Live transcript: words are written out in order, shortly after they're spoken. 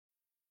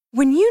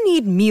When you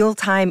need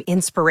mealtime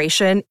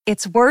inspiration,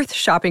 it's worth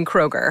shopping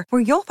Kroger,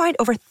 where you'll find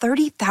over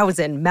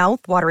 30,000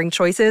 mouth-watering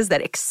choices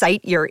that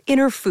excite your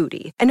inner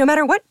foodie. And no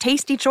matter what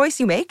tasty choice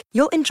you make,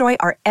 you'll enjoy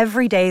our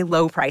everyday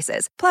low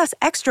prices, plus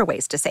extra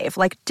ways to save,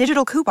 like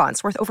digital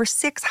coupons worth over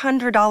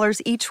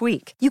 $600 each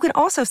week. You can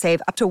also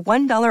save up to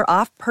 $1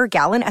 off per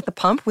gallon at the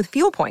pump with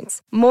fuel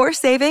points. More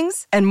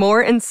savings and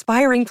more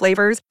inspiring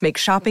flavors make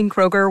shopping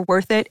Kroger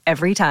worth it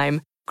every time.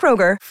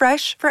 Kroger,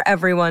 fresh for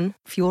everyone.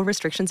 Fuel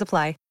restrictions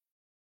apply.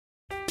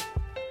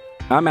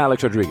 I'm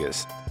Alex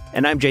Rodriguez.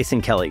 And I'm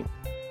Jason Kelly.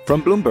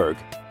 From Bloomberg,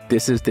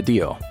 this is The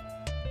Deal.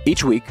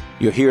 Each week,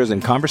 you'll hear us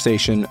in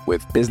conversation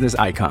with business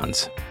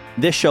icons.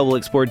 This show will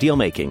explore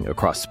deal-making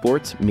across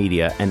sports,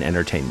 media, and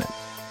entertainment.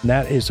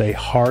 That is a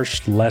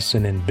harsh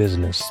lesson in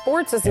business.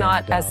 Sports is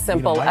not as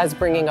simple as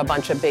bringing a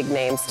bunch of big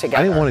names together.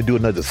 I didn't want to do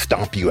another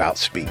stomp you out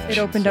speech. It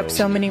opened up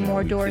so many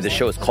more doors. The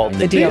show is called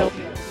The Deal.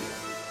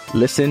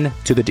 Listen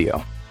to The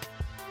Deal.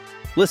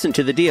 Listen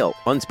to The Deal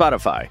on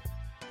Spotify.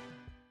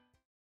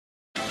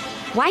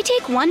 Why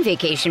take one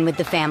vacation with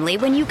the family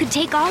when you could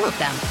take all of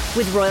them?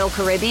 With Royal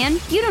Caribbean,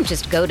 you don't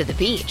just go to the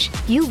beach.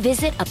 You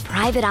visit a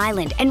private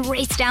island and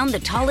race down the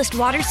tallest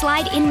water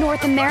slide in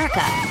North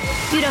America.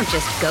 You don't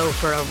just go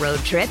for a road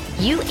trip.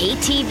 You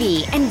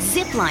ATV and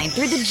zip line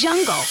through the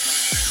jungle.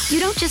 You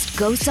don't just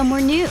go somewhere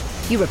new.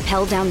 You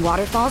rappel down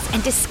waterfalls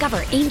and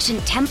discover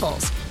ancient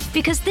temples.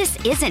 Because this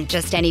isn't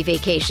just any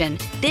vacation.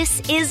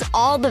 This is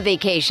all the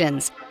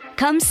vacations.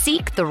 Come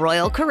seek the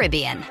Royal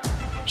Caribbean.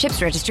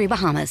 Ships Registry,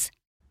 Bahamas.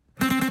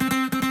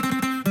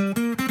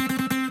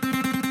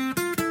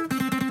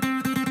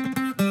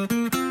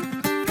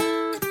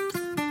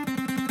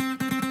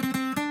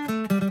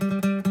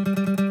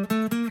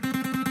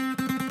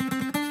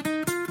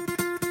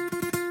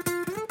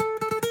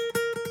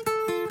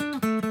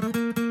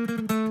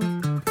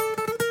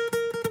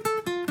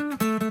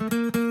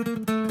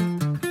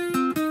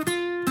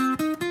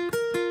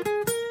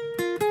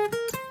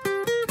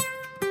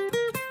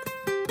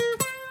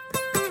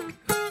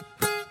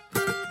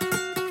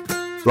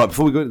 Right,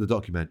 before we go into the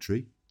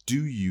documentary,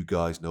 do you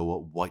guys know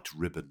what White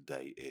Ribbon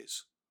Day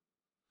is?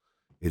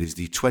 It is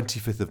the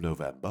 25th of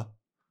November,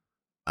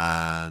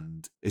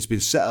 and it's been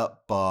set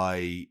up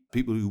by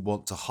people who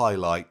want to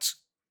highlight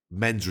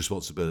men's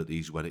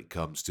responsibilities when it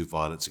comes to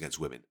violence against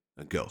women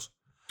and girls.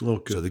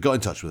 Okay. So they got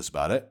in touch with us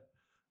about it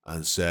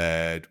and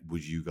said,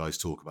 would you guys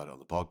talk about it on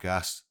the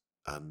podcast?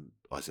 And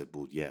I said,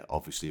 well, yeah,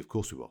 obviously, of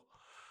course we will.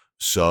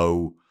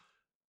 So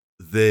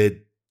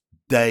the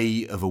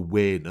Day of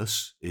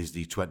Awareness is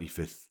the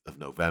 25th of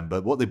November.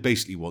 What they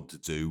basically want to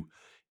do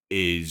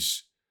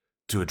is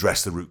to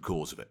address the root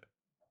cause of it,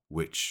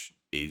 which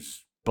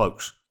is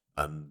blokes,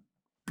 and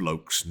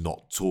blokes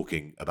not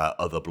talking about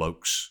other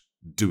blokes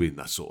doing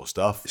that sort of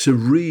stuff. It's a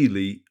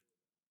really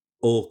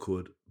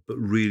awkward but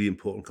really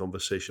important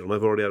conversation. And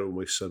I've already had it with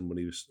my son when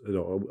he was,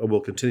 I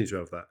will continue to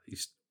have that.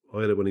 I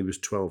had it when he was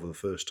 12 for the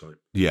first time.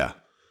 Yeah.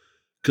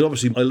 Because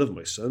obviously I love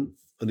my son,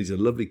 and he's a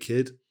lovely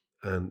kid.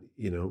 And,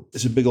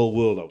 it's a big old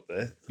world out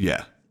there.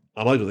 Yeah.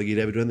 And I don't think he'd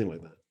ever do anything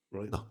like that,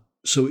 right? No.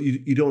 So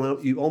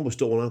you almost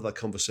don't want to have that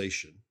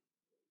conversation.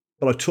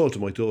 But I talked to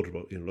my daughter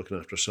about, looking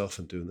after herself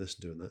and doing this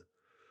and doing that.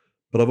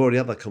 But I've already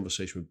had that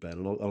conversation with Ben,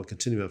 and I'll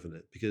continue having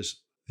it,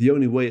 because the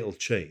only way it'll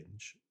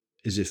change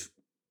is if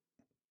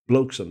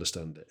blokes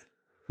understand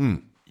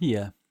it.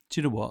 Yeah. Do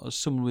you know what? As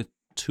someone with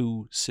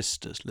two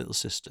sisters, little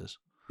sisters.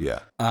 Yeah.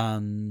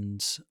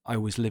 And I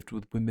always lived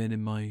with women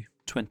in my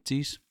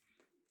 20s.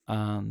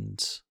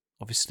 And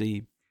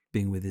obviously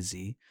being with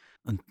Izzy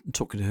and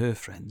talking to her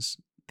friends,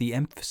 the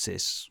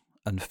emphasis,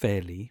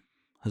 unfairly,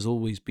 has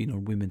always been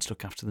on women to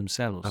look after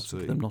themselves.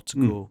 Absolutely. For them not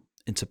to go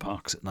into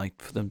parks at night,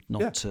 for them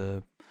not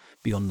to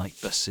be on night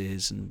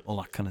buses and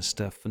all that kind of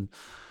stuff, and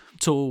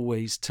to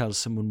always tell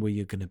someone where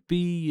you're going to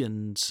be,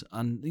 and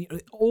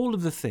all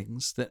of the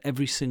things that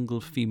every single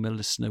female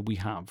listener we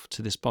have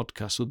to this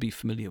podcast will be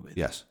familiar with.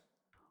 Yes.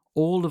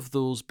 All of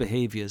those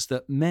behaviours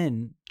that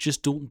men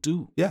just don't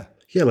do. Yeah.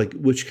 Yeah, like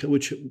which have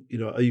you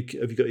got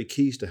your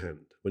keys to hand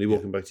when you're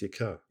walking back to your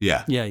car?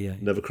 Yeah. Yeah.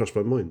 Never crossed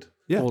my mind.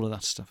 Yeah. All of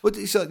that stuff. But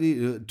it's like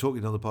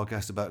talking on the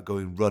podcast about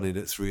going running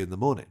at 3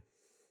 a.m.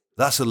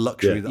 That's a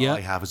luxury that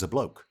I have as a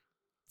bloke.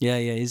 Yeah.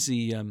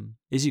 Izzy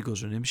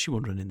goes running. She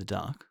won't run in the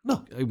dark.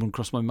 No. It wouldn't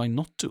cross my mind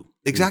not to.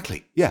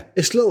 Exactly. Yeah.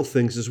 It's little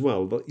things as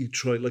well that you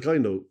try. Like I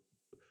know,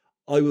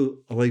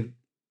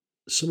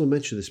 someone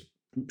mentioned this,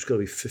 it's got to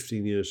be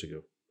 15 years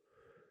ago,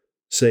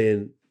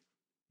 saying,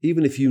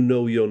 even if you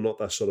know you're not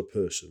that sort of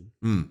person,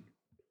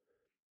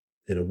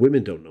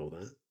 women don't know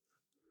that.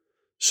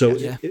 So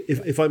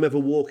if I'm ever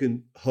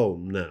walking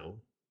home now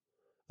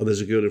and there's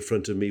a girl in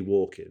front of me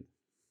walking,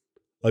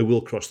 I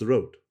will cross the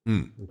road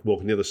and walk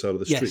on the other side of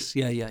the street.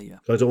 Yeah.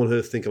 I don't want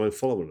her thinking I'm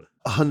following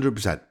her.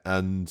 100%.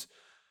 And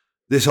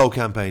this whole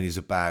campaign is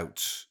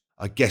about,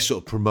 I guess,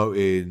 sort of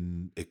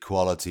promoting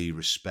equality,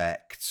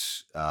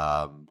 respect,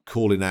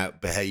 calling out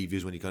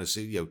behaviours when you kind of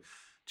see,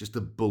 just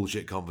the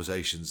bullshit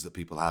conversations that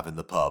people have in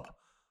the pub,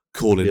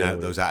 calling out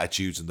those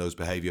attitudes and those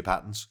behaviour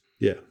patterns.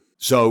 Yeah.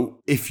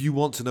 So if you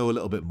want to know a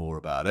little bit more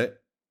about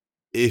it,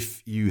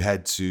 if you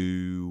head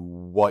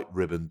to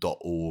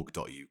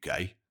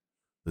whiteribbon.org.uk,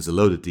 there's a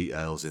load of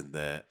details in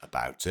there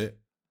about it.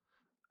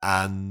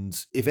 And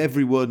if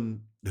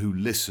everyone who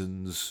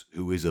listens,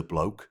 who is a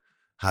bloke,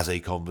 has a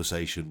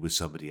conversation with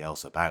somebody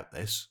else about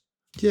this.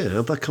 Yeah,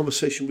 have that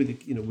conversation with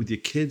with your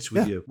kids,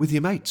 with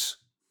your mates.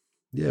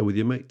 Yeah, with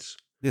your mates.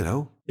 You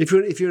know, if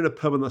you're in a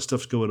pub and that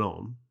stuff's going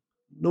on,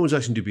 no one's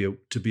asking you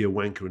to be a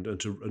wanker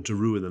and to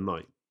ruin the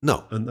night.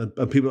 No, and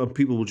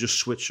people will just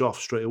switch off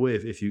straight away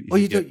if you.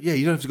 You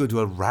don't have to go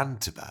into a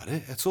rant about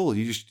it at all.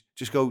 You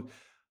just go,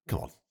 come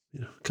on,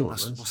 come on,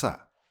 what's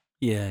that?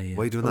 Yeah.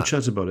 Why are you doing that?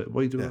 Chat about it.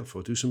 What are you doing that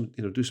for? Do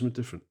something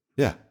different.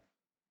 Yeah,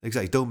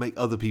 exactly. Don't make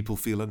other people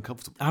feel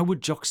uncomfortable. How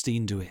would Jock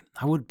Stein do it?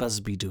 How would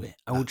Busby do it?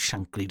 How would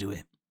Shankly do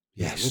it?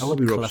 Yes. How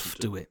would Clough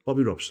do it?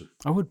 Bobby Robson.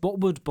 What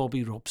would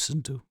Bobby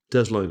Robson do?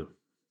 Des Liner.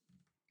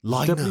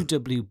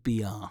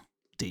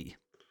 WWBRD.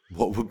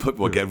 What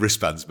would get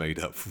wristbands made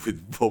up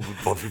with? What would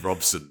Bobby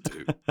Robson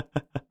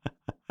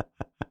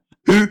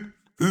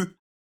do?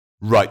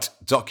 Right,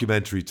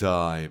 documentary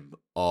time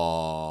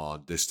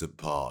on Distant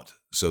Pod.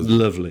 So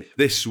lovely.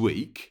 This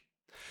week,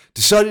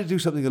 decided to do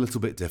something a little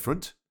bit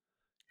different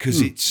because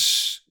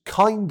it's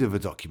kind of a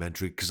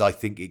documentary because I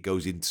think it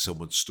goes into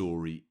someone's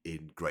story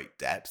in great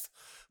depth,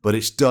 but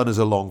it's done as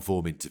a long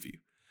form interview.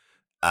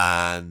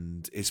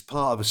 And it's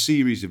part of a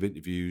series of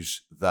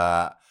interviews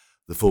that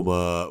the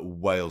former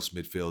Wales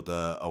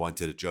midfielder Owain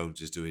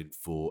Tudur-Jones is doing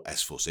for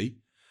S4C.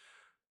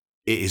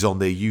 It is on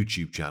their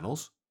YouTube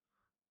channels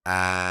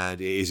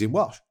and it is in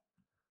Welsh.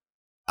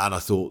 And I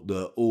thought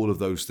that all of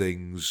those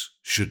things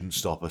shouldn't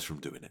stop us from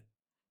doing it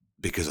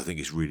because I think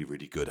it's really,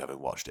 really good having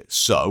watched it.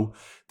 So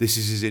this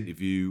is his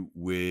interview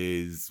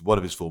with one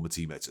of his former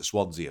teammates at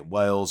Swansea and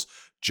Wales,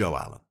 Joe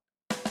Allen.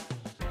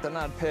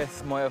 Dyna'r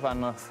peth mwyaf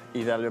anodd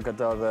I ddelio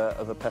gyda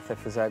oedd y pethau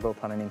ffisegol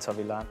pan o'n i'n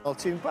tyfu lan. Wel,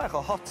 ti'n bach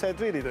o hothead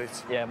rili,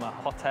 dwyt? Ie, mae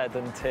hothead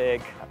yn teg.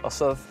 Os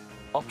oedd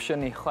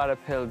opsiwn I chwarae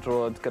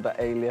pêl-drod gyda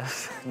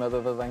Alias, meddwl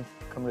fyddai'n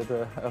cymryd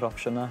yr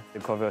opsiwn yna.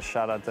 Dwi'n cofio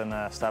siarad yn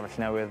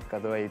stafell newydd, gad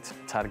ddweud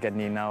targed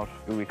ni nawr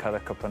yw I cael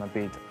y cwpan y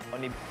byd.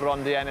 O'n I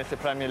bron di ennill y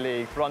Premier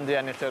League, bron di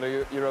ennill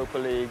yr Europa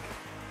League.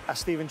 A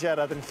Steven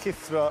Gerrard yn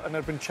llithro yn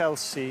erbyn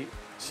Chelsea,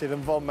 sydd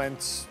yn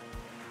foment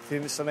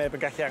sy'n neb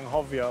yn gallu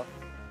anghofio.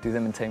 Dwi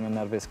ddim yn teimlo'n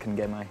nerfus cyn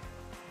gemau,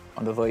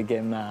 ond y ddwy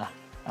gem na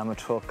am y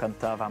tro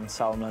cyntaf am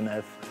sawl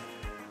mlynedd,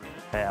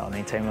 o'n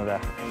i'n teimlo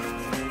fe.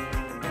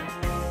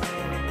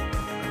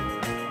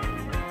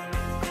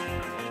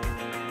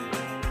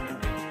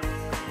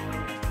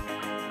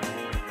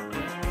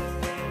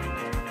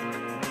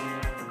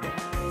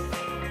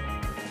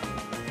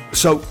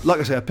 So,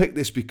 like I say, I picked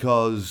this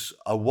because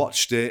I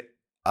watched it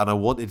and I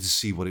wanted to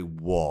see what it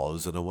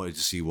was and I wanted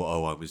to see what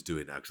Owain was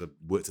doing now because I've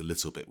worked a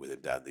little bit with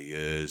him down the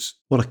years.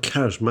 What a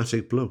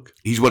charismatic bloke.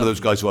 He's one of those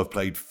guys who I've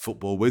played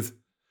football with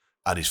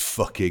and is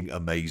fucking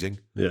amazing.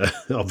 Yeah,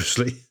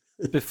 obviously.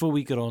 Before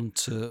we get on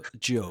to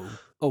Joe,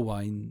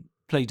 Owain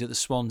played at the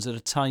Swans at a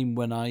time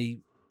when I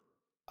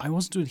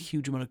wasn't doing a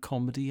huge amount of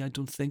comedy, I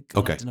don't think.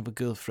 Okay. I didn't have a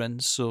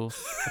girlfriend, so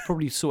I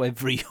probably saw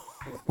every...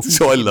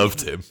 So I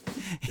loved him.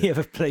 He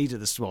ever played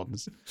at the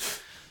Swans.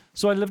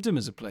 So I loved him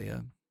as a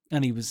player.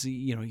 And he was,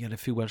 he had a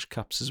few Welsh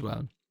Cups as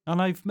well. And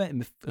I've met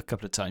him a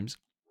couple of times.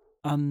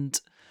 And,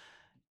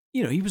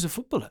 he was a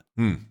footballer.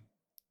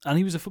 And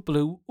he was a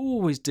footballer who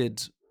always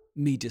did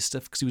media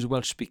stuff because he was a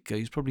Welsh speaker.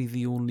 He was probably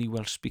the only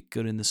Welsh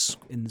speaker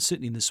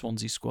certainly in the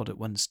Swansea squad at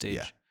one stage.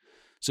 Yeah.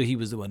 So he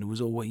was the one who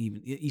was always,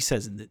 he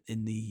says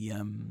in the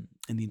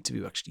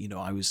interview, actually,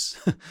 I was,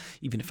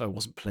 even if I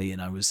wasn't playing,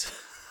 I was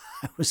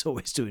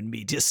always doing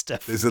media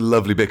stuff. There's a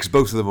lovely bit, because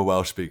both of them are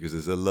Welsh speakers,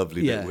 there's a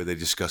lovely bit where they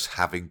discuss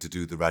having to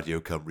do the Radio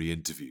Cymru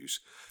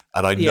interviews.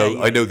 And I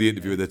know the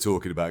interview where they're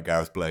talking about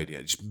Gareth Blaney,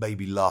 and it just made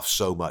me laugh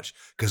so much,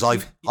 because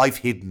I've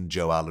hidden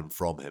Joe Allen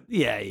from him.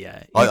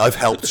 Yeah. I've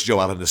helped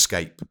Joe Allen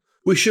escape.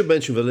 We should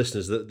mention for the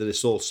listeners that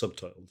it's all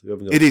subtitled.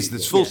 It is.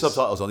 There's full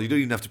subtitles on. You don't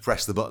even have to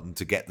press the button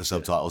to get the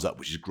subtitles up,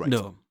 which is great.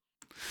 No.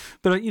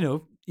 But,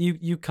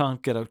 you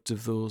can't get out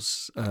of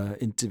those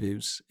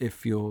interviews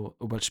if you're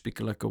a Welsh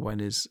speaker like Owain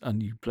is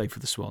and you play for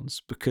the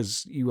Swans,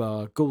 because you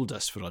are gold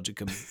dust for Radio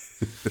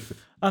Cymru.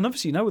 And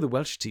obviously now with the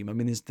Welsh team,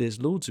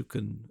 there's loads who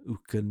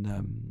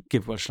can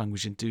give Welsh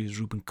language interviews.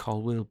 Ruben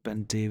Colwill,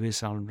 Ben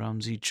Davies, Alan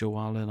Ramsey, Joe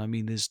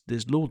Allen.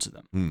 There's loads of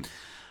them.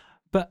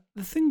 But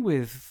the thing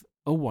with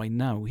Owain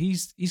now,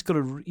 he's got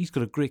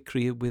a great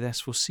career with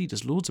S4C.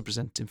 There's loads of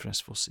presenting for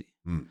S4C,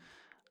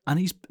 and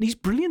he's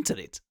brilliant at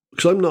it.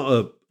 Because I'm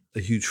not a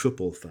huge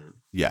football fan.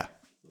 Yeah,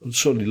 I'm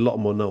certainly a lot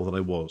more now than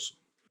I was.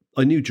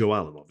 I knew Joe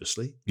Allen,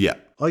 obviously. Yeah,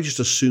 I just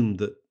assumed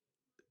that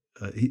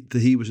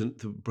he was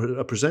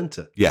a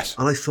presenter. Yes,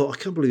 and I thought, I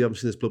can't believe I haven't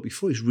seen this bloke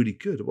before. He's really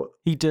good. What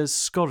he does,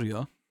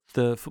 Scorio,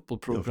 the football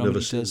program. Never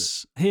he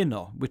does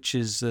Heno, which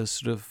is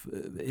sort of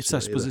I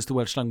suppose it's the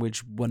Welsh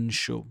language one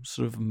show,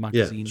 sort of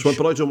magazine. Yeah,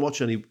 but I don't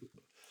watch any.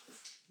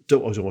 I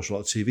don't watch a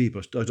lot of TV,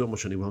 but I don't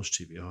watch any Welsh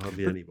TV. I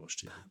hardly any Welsh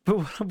TV.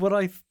 But what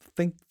I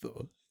think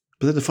though.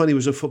 But then to find he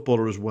was a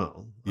footballer as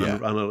well,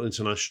 and an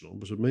international,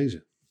 was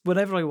amazing.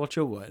 Whenever I watch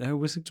Owain, I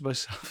always think to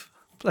myself,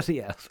 bloody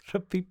hell,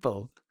 there are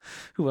people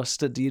who are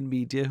studying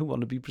media who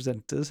want to be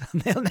presenters,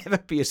 and they'll never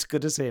be as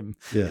good as him.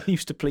 Yeah. He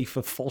used to play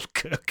for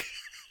Falkirk.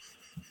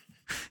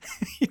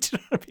 You know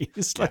what I mean?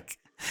 It's like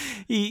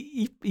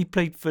he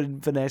played for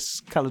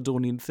Inverness,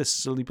 Caledonian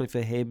Thistle. He played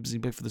for Hibs. He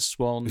played for the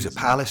Swans. He was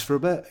at Palace for a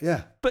bit.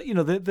 Yeah. But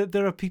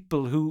there are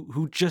people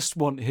who just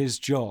want his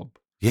job.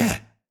 Yeah.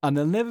 And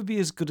they'll never be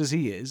as good as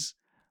he is.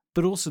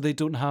 But also they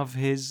don't have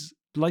his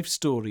life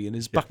story and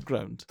his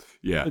background.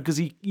 Yeah. Because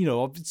he,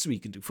 obviously he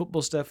can do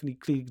football stuff and he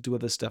clearly can do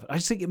other stuff. I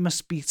just think it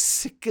must be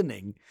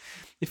sickening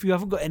if you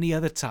haven't got any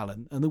other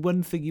talent and the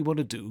one thing you want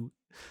to do,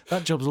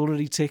 that job's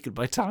already taken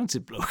by a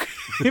talented bloke.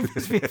 It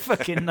must be a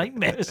fucking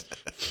nightmare.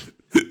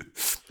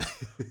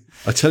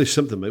 I tell you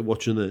something, mate,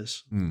 watching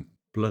this,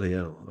 bloody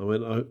hell. I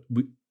mean,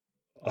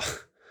 I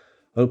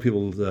know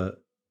people,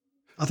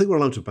 I think we're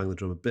allowed to bang the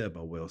drum a bit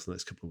about Wales the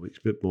next couple of weeks,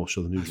 a bit more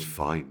so than usual. That's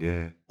fine,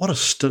 yeah. What a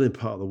stunning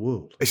part of the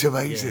world. It's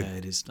amazing. Yeah,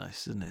 it is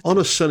nice, isn't it? On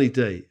a sunny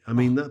day, I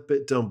mean, that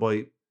bit down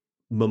by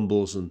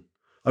Mumbles, and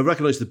I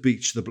recognise the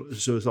beach, so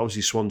it's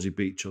obviously Swansea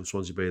Beach on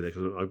Swansea Bay there,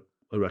 because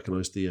I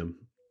recognise the,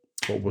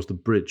 what was the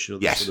bridge?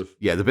 Yes,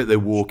 the bit they're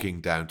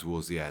walking down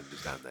towards the end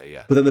is down there,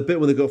 yeah. But then the bit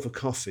when they go for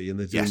coffee and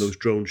they're doing those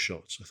drone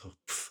shots, I thought,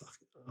 fuck.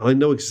 And I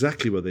know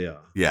exactly where they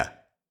are. Yeah.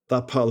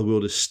 That part of the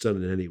world is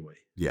stunning anyway.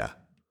 Yeah.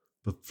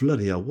 But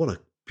bloody hell, what a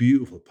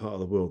beautiful part of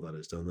the world that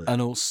is down there.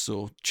 And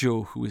also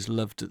Joe, who is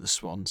loved at the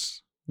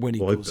Swans, when he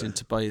goes in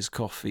to buy his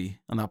coffee,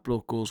 and that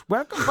bloke goes,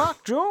 "Welcome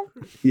back, Joe."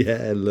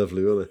 Yeah,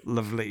 lovely, wasn't it?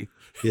 Lovely.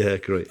 Yeah,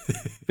 great.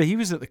 But he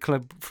was at the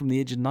club from the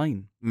age of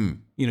 9.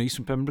 He's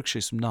from Pembrokeshire,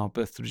 he's from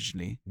Narberth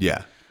originally.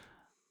 Yeah.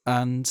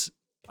 And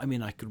I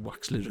mean, I could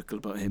wax lyrical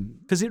about him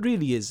because it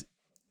really is,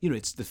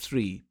 it's the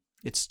three.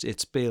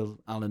 It's Bale,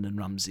 Allen, and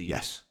Ramsey.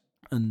 Yes.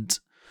 And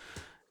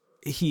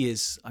he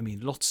is,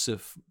 lots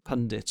of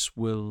pundits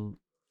will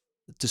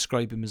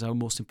describe him as our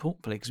most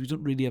important player because we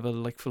don't really have a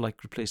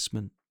like-for-like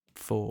replacement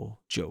for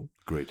Joe.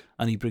 Agreed.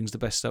 And he brings the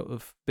best out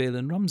of Bale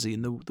and Ramsey.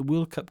 And the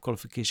World Cup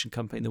qualification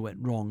campaign that went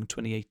wrong in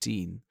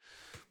 2018,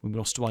 when we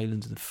lost to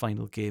Ireland in the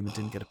final game and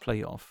didn't get a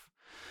playoff,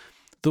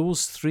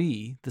 those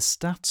three, the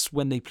stats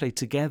when they played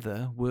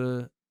together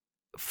were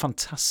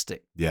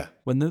fantastic. Yeah.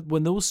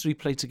 When those three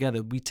played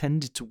together, we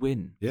tended to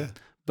win. Yeah.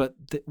 But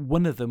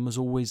one of them was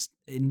always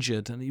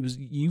injured, and it was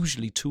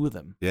usually two of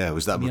them. Yeah, it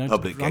was that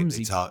Republic game.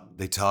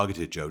 They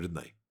targeted Joe, didn't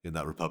they? In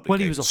that Republic game. Well,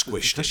 he was off the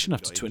concussion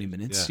after 20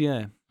 minutes,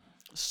 yeah.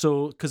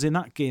 So, because in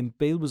that game,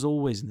 Bale was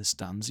always in the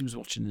stands. He was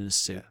watching in his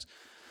suit. Yeah.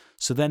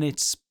 So then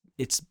it's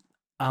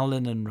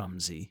Allen and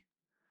Ramsey.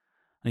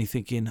 And you're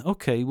thinking,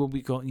 okay, well,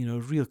 we got, a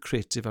real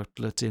creative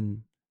outlet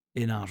in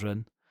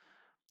Aaron,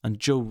 and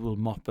Joe will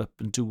mop up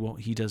and do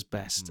what he does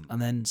best.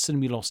 And then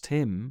suddenly we lost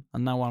him,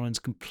 and now Aaron's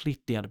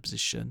completely out of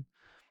position.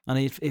 And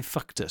it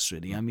fucked us,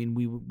 really. I mean,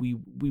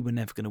 we were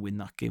never going to win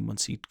that game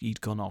once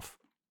he'd gone off.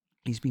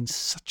 He's been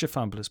such a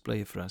fabulous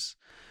player for us.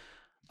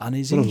 And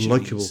his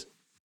injuries...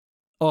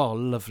 Oh,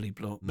 lovely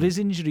bloke. But his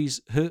injuries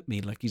hurt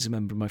me like he's a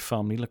member of my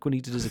family. Like when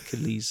he did his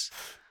Achilles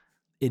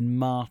in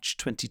March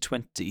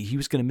 2020, he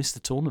was going to miss the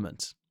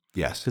tournament.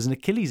 Yes. Because an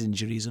Achilles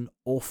injury is an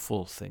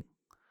awful thing.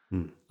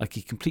 Like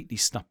he completely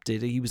snapped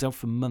it. He was out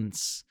for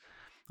months.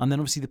 And then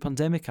obviously the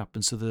pandemic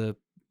happened, so the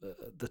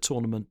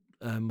tournament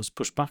was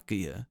pushed back a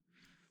year.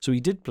 So he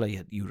did play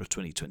at Euro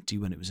 2020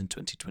 when it was in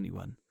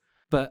 2021.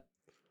 But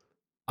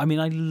I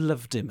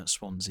loved him at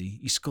Swansea.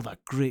 He scored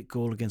that great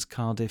goal against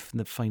Cardiff in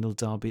the final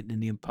derby at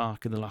Ninian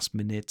Park in the last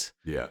minute.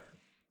 Yeah.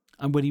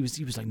 And when he was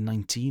like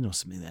 19 or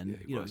something then. Yeah,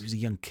 he was a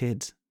young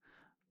kid.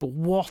 But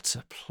what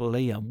a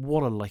player.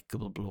 What a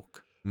likeable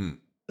bloke.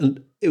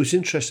 And it was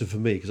interesting for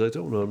me because I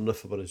don't know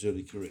enough about his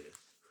early career.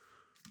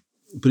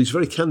 But he's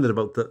very candid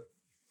about that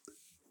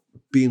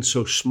being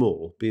so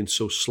small, being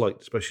so slight,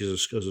 especially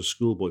as a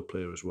schoolboy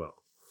player as well.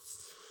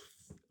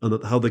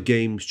 And how the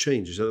game's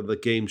changed. That the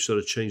game sort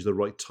of changed the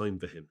right time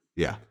for him.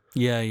 Yeah.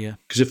 Yeah.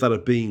 Because if that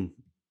had been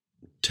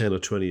 10 or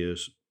 20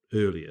 years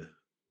earlier,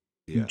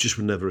 you just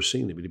would never have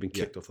seen him. He'd have been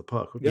kicked off the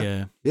park, wouldn't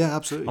you? Yeah,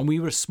 absolutely. And we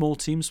were a small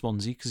team,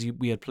 Swansea, because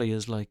we had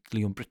players like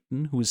Leon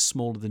Britton, who was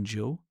smaller than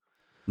Joe.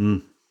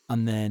 And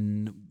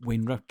then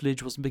Wayne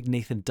Rutledge wasn't big.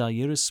 Nathan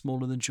Dyer is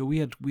smaller than Joe. We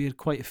had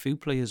quite a few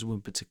players who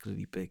weren't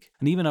particularly big.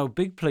 And even our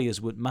big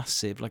players weren't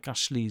massive. Like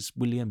Ashley's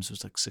Williams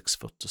was like 6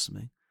 foot or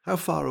something. How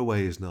far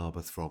away is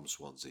Narberth from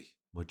Swansea?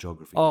 My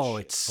geography. Oh,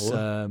 it's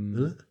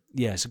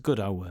it's a good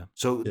hour.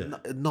 So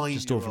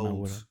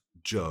 9-year-old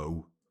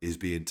Joe is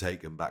being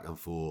taken back and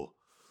forth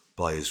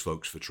by his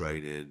folks for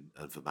training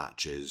and for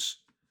matches,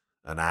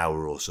 an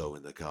hour or so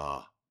in the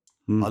car.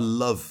 I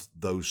love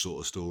those sort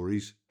of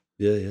stories.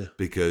 Yeah.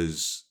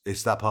 Because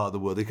it's that part of the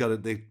world.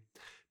 They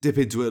dip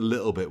into it a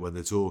little bit when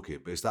they're talking,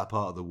 but it's that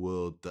part of the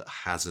world that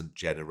hasn't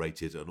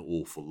generated an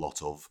awful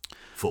lot of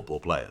football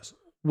players.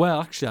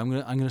 Well, actually,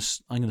 I'm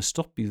gonna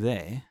stop you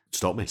there.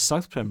 Stop me.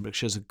 South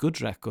Pembrokeshire has a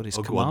good record. It's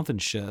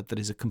Carmarthenshire that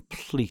is a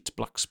complete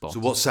black spot. So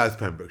what's South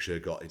Pembrokeshire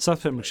got?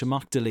 South Pembrokeshire,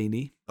 Mark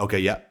Delaney. Okay,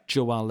 yeah.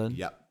 Joe Allen.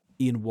 Yeah.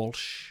 Ian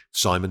Walsh.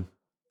 Simon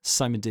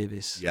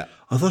Davis. Yeah.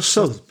 I thought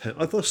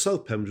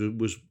South Pembrokeshire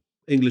was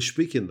English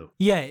speaking though.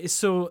 Yeah.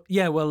 So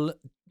well,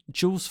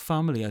 Joe's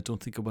family, I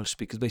don't think, are Welsh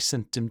speakers. They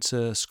sent him to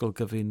Ysgol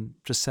Gyfun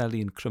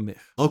Preseli in Crymych.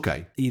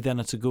 Okay. He then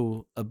had to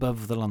go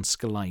above the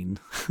Lanska line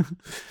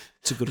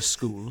to go to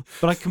school.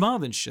 But like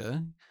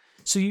Carmarthenshire,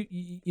 so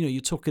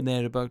you're talking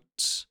there about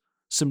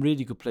some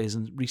really good players,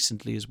 and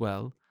recently as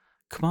well.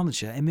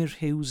 Carmarthenshire, Emyr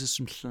Hughes is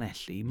from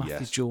Llanelli,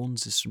 Matthew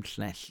Jones is from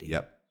Llanelli.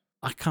 Yep.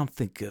 I can't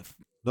think of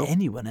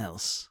anyone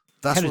else.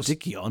 That's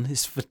Ceredigion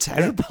is for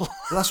terrible. Yeah,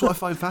 that's what I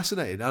find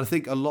fascinating. And I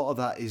think a lot of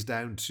that is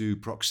down to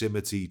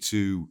proximity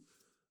to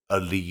a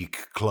league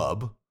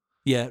club.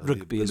 Yeah,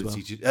 rugby as well.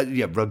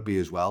 Rugby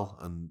as well.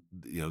 And,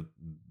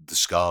 the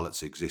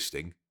Scarlets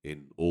existing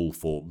in all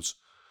forms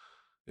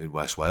in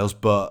West Wales.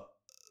 But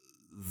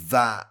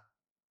that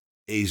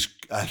is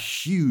a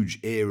huge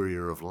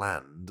area of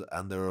land,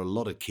 and there are a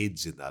lot of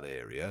kids in that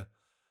area.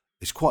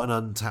 It's quite an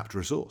untapped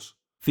resource.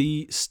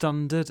 The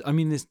standard, I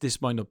mean,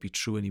 this might not be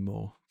true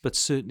anymore, but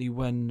certainly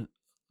when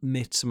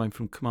mates of mine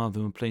from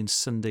Carmarthen were playing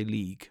Sunday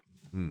League,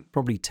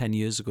 probably 10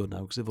 years ago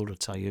now, because they've all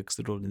retired, because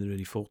they're all in their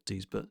early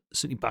 40s, but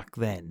certainly back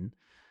then,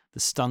 the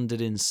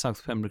standard in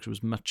South Pembrokeshire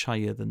was much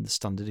higher than the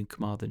standard in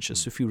Carmarthenshire.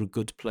 So if you were a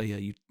good player,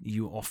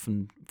 you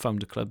often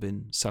found a club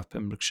in South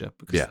Pembrokeshire,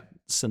 because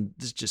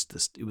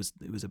it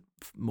was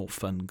more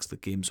fun because the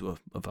games were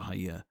of a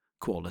higher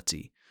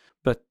quality.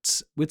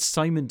 But with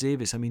Simon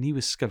Davis, I mean, he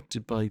was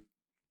scouted by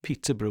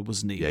Peterborough,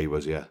 wasn't he? Yeah, he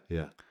was, yeah.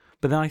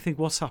 But then I think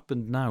what's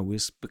happened now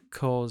is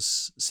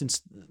because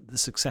since the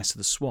success of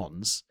the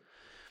Swans,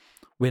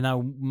 we're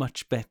now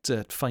much better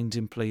at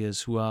finding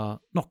players who are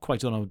not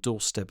quite on our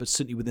doorstep, but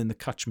certainly within the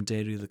catchment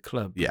area of the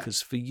club. Yeah.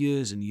 Because for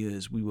years and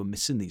years, we were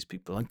missing these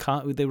people. And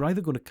they were either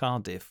going to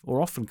Cardiff,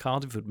 or often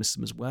Cardiff would miss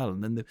them as well.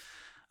 And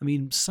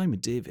then, Simon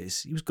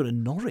Davis, he was going to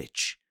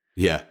Norwich.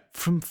 Yeah.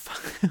 From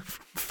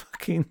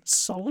fucking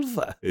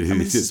Solver.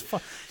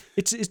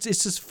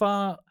 It's as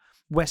far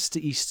west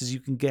to east as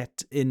you can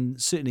get in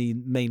certainly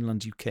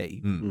mainland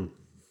UK.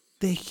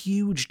 They're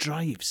huge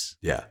drives.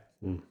 Yeah.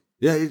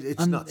 Yeah,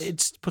 it's nuts.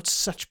 It's put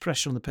such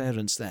pressure on the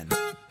parents then.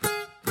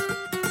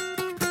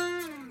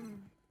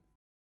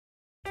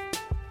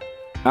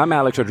 I'm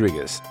Alex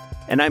Rodriguez.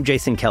 And I'm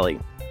Jason Kelly.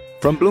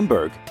 From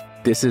Bloomberg,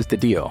 this is The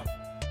Deal.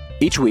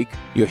 Each week,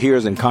 you'll hear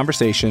us in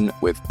conversation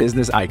with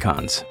business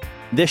icons.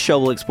 This show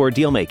will explore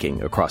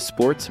deal-making across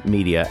sports,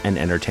 media, and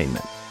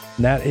entertainment.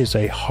 That is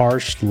a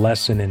harsh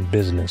lesson in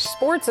business.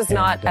 Sports is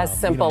not as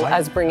simple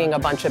as bringing a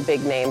bunch of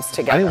big names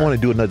together. I didn't want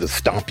to do another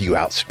stomp you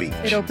out speech.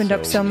 It opened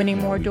up so many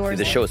more doors.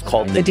 The show is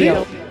called The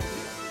Deal.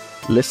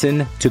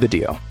 Listen to The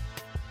Deal.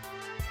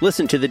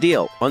 Listen to The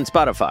Deal on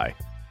Spotify.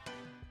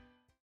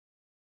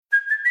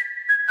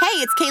 Hey,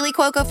 it's Kaylee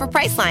Cuoco for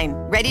Priceline.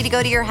 Ready to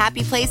go to your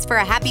happy place for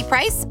a happy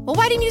price? Well,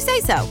 why didn't you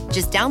say so?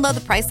 Just download the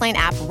Priceline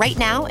app right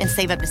now and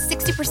save up to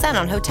 60%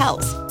 on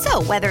hotels.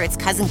 So whether it's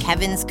Cousin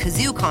Kevin's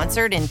Kazoo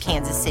Concert in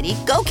Kansas City,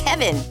 go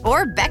Kevin,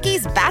 or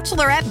Becky's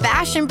Bachelorette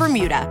Bash in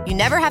Bermuda, you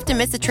never have to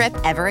miss a trip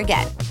ever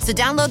again. So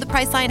download the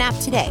Priceline app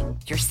today.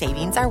 Your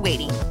savings are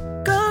waiting.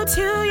 Go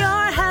to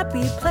your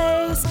happy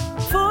place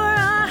for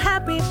a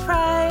happy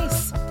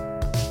price.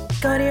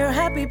 Go to your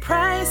happy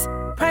price,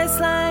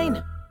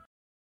 Priceline.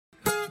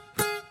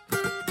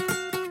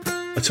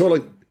 I told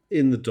like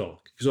in the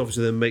doc, because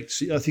obviously they're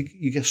mates. I think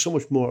you get so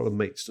much more out of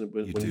mates than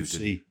when you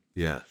see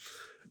an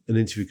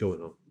interview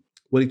going on.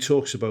 When he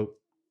talks about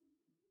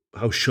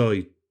how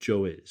shy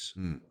Joe is,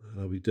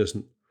 how he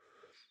doesn't,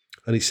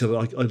 and he said,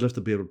 "I'd love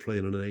to be able to play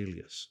in an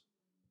alias."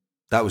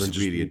 That was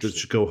really interesting.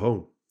 Just go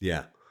home.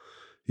 Yeah.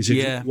 He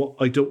said,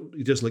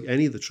 he doesn't like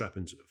any of the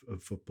trappings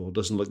of football.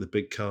 Doesn't like the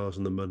big cars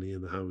and the money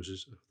and the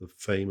houses, the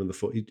fame and the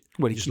foot. He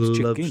just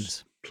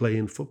loves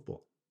playing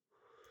football.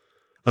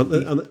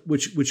 And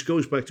which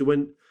goes back to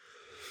when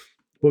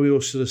we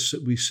sort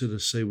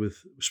of say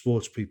with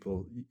sports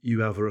people,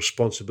 you have a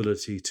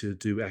responsibility to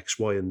do X,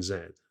 Y, and Z.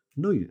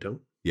 No, you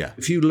don't. Yeah.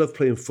 If you love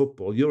playing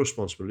football, your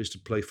responsibility is to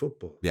play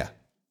football. Yeah.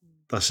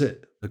 That's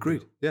it.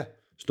 Agreed. Yeah.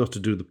 It's not to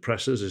do the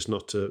presses. It's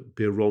not to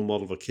be a role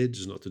model for kids.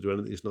 It's not to do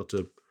anything. It's not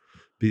to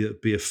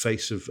be a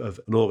face of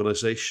an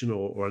organisation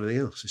or anything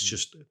else. It's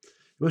just, it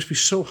must be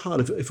so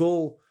hard if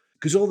all...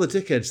 Because all the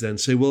dickheads then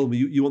say, well,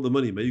 you want the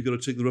money, mate, you've got to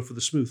take the rough with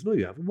the smooth. No,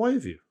 you haven't. Why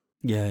have you?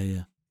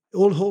 Yeah.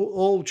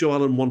 All Joe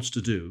Allen wants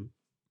to do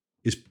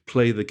is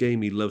play the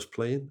game he loves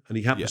playing, and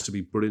he happens to be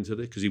brilliant at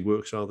it because he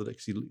works hard at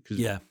it.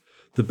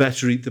 The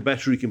better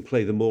he can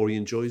play, the more he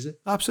enjoys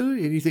it.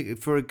 Absolutely. And you think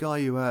for a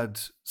guy who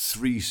had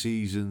 3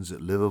 seasons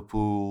at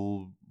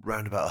Liverpool,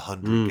 round about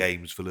 100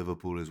 games for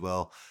Liverpool as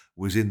well,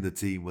 was in the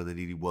team when they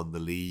nearly won the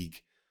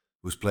league,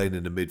 was playing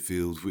in the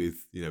midfield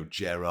with,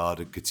 Gerrard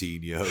and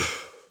Coutinho.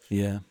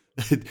 Yeah.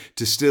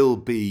 To still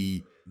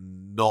be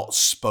not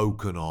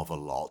spoken of a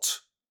lot,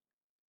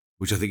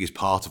 which I think is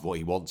part of what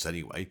he wants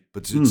anyway,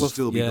 but to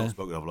still be not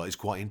spoken of a lot is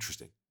quite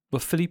interesting. Well,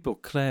 Philippe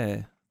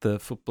Auclair, the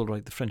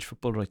French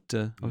football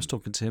writer, I was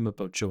talking to him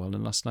about Joe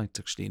Allen last night,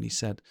 actually, and he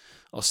said,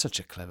 such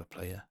a clever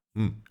player.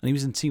 And he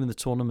was in team in the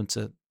tournament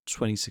at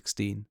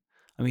 2016.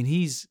 I mean,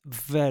 he's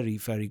very,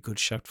 very good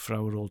shout for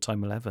our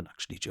all-time 11,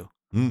 actually, Joe.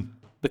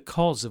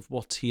 Because of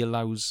what he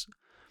allows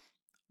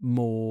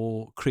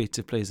more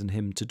creative players than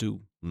him to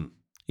do.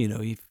 You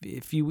know,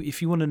 if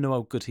you want to know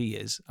how good he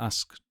is,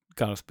 ask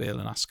Gareth Bale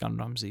and ask Aaron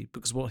Ramsey,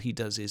 because what he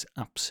does is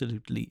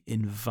absolutely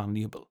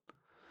invaluable.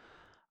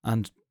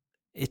 And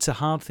it's a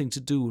hard thing to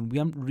do, and we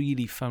haven't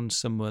really found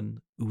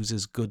someone who's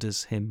as good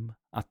as him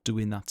at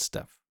doing that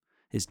stuff.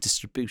 His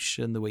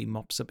distribution, the way he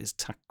mops up his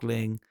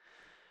tackling.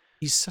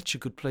 He's such a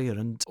good player.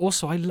 And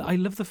also, I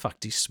love the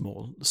fact he's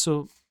small.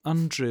 So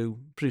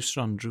Producer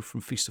Andrew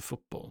from Feast of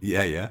Football.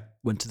 Yeah.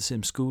 Went to the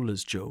same school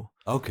as Joe.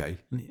 Okay.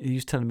 And he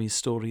was telling me a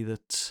story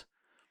that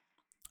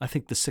I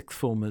think the sixth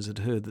formers had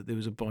heard that there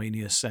was a boy in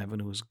year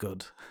 7 who was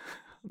good.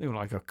 They were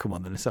like, oh, come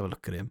on then, let's have a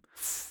look at him.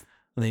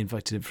 And they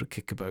invited him for a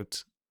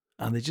kickabout.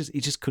 And he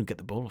just couldn't get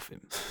the ball off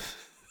him.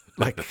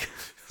 Like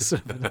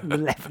sort of an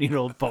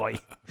 11-year-old boy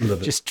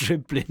just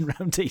dribbling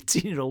around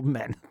 18-year-old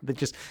men. They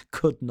just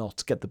could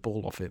not get the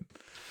ball off him.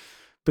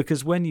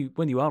 Because when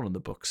you are on the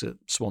books at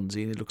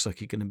Swansea and it looks like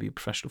you're going to be a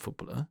professional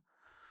footballer,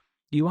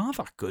 you are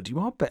that good. You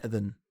are better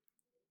than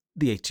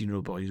the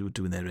 18-year-old boys who are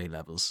doing their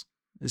A-levels.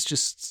 It's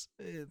just,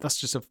 that's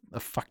just a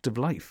fact of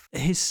life.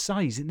 His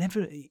size,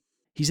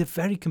 he's a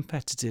very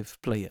competitive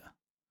player.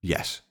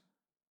 Yes.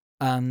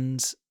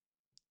 And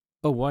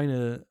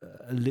Owain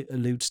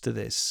alludes to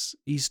this.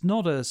 He's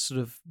not a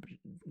sort of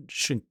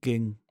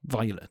shrinking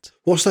violet.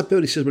 What's that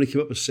bit he says when he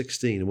came up as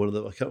 16 and one of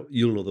the,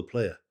 you'll know the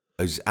player.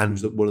 And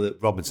one of the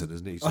Robinson,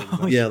 isn't he?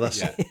 Yeah,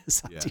 that's it.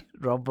 Yeah.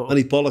 Robbo. And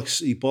he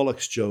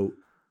bollocks Joe,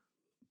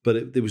 but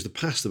it was the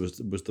pass that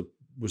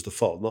was the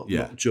fault,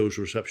 not Joe's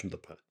reception of the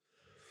pass.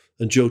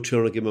 And Joe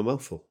turned and gave him a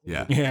mouthful.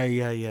 Yeah.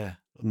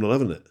 I'm not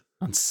having it.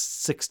 And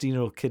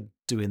 16-year-old kid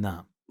doing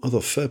that. I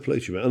thought fair play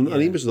to you, man.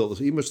 And he must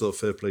have thought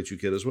fair play to you,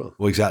 kid, as well.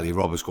 Well, exactly.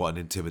 Rob was quite an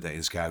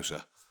intimidating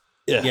scouser.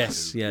 Yeah.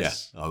 Yes. Yeah.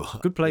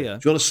 Good player.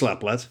 Do you want a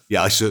slap, lad?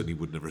 Yeah, I certainly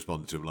wouldn't have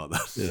responded to him like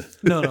that. Yeah.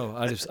 No,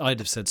 I'd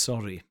have said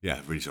sorry. Yeah,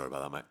 really sorry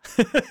about that,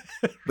 mate.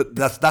 But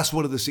that's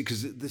one of the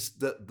things, because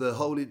the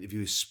whole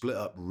interview is split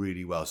up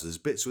really well. So there's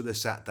bits where they're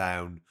sat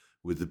down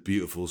with the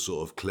beautiful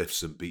sort of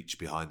cliffs and beach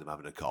behind them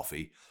having a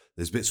coffee.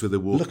 There's bits where they're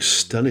walking. Looks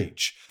stunning. The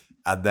beach.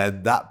 And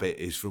then that bit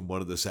is from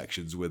one of the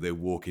sections where they're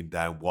walking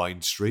down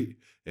Wine Street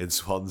in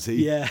Swansea.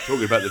 Yeah.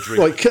 Talking about the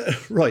drink.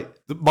 Right.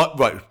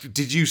 Right.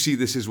 Did you see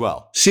this as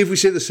well? See if we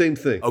say the same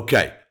thing.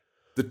 Okay.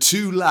 The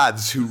two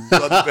lads who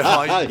run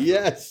behind you.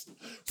 Yes.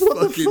 What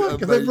the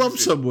fuck? Have they robbed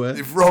somewhere?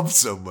 They've robbed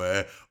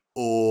somewhere.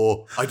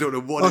 Or I don't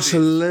know what. That's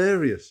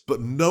hilarious. But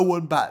no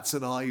one bats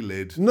an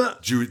eyelid.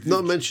 Not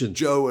mentioned.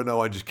 Joe and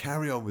I just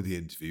carry on with the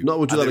interview.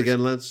 We'll do that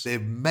again, lads. There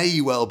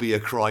may well be a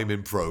crime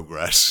in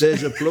progress.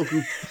 There's a bloke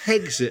who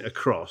pegs it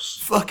across.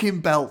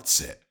 Fucking belts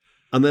it.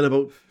 And then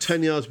about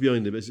 10 yards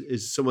behind him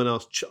is someone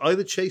else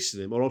either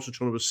chasing him or also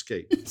trying to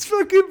escape. It's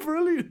fucking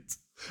brilliant.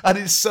 And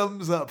it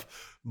sums up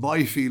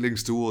my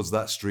feelings towards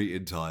that street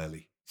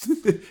entirely.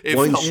 It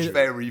felt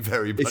very,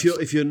 very much.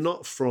 If you're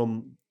not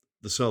from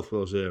the South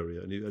Wales area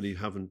and you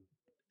haven't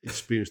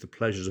experienced the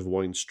pleasures of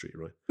Wine Street,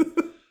 right?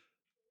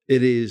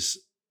 It's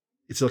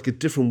like a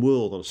different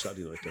world on a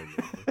Saturday night down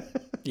there.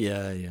 Right?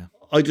 Yeah.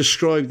 I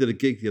described at a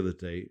gig the other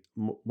day,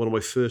 one of my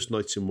first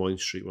nights in Wine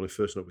Street, when I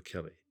first met with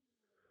Kelly.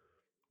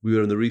 We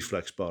were in the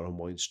Reflex Bar on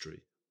Wine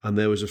Street, and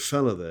there was a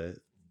fella there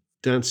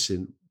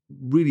dancing,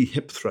 really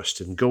hip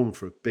thrusting, going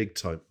for it big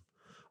time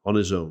on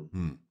his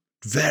own.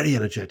 Very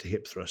energetic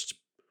hip thrusts.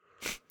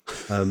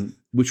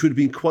 Which would have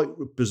been quite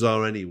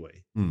bizarre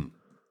anyway.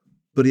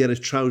 But he had his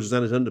trousers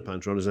and his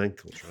underpants around his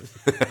ankles,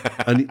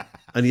 right?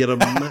 and he had a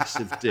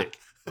massive dick,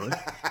 right?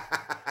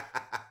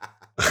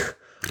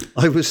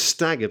 I was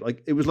staggered.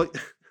 Like it was like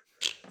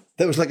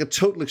there was like a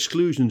total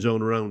exclusion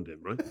zone around him,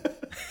 right?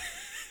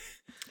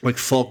 Like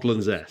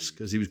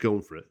Falklands-esque as he was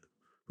going for it,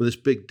 with this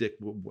big dick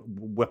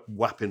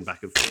whapping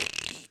back and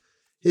forth.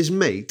 His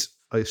mate,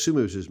 I assume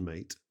it was his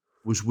mate,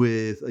 was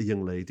with a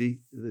young lady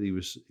that he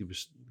was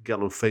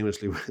getting on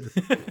famously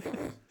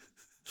with.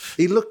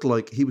 He looked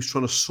like he was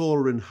trying to saw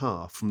her in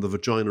half from the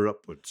vagina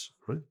upwards,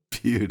 right?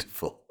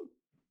 Beautiful.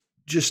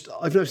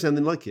 I've never seen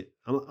anything like it.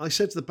 And I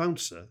said to the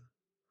bouncer,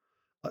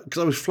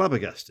 because I was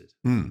flabbergasted,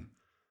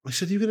 I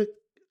said, you're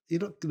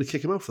not going to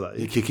kick him out for that?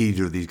 You kick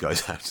either of these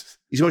guys out.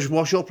 He said,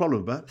 what's your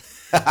problem about?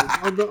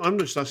 I'm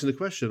just asking the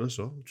question, that's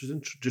all.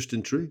 Just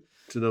intrigued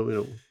to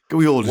know, Can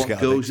we all just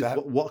get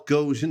what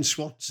goes in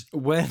Swats?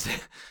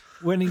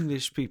 When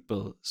English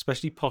people,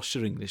 especially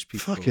posher English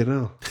people, fucking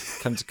hell,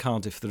 come to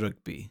Cardiff the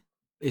rugby,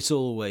 it's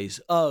always,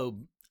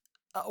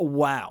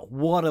 wow,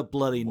 what a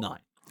bloody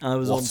night. I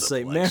was on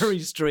St. Mary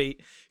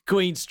Street,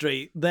 Queen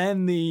Street,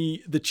 then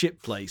the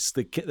chip place,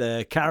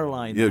 the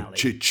Caroline Alley.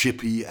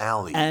 Chippy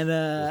Alley. And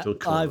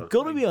I've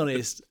got to be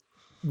honest,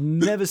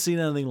 never seen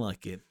anything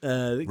like it.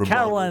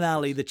 Caroline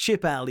Alley, the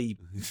Chip Alley,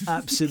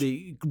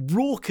 absolutely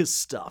raucous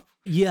stuff.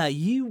 Yeah,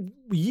 you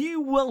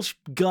Welsh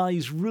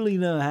guys really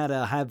know how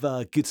to have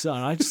a good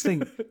time. I just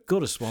think, go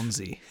to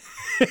Swansea.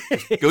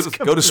 Go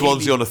to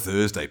Swansea on a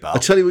Thursday, pal. I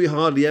tell you what you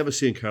hardly ever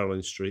see in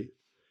Caroline Street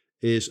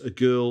is a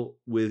girl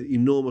with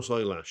enormous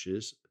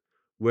eyelashes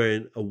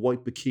wearing a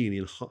white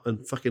bikini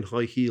and fucking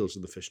high heels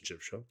in the fish and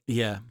chip shop.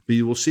 Yeah. But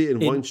you will see it in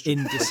Wine Street.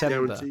 In December.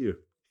 I guarantee you.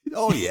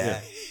 Oh, yeah.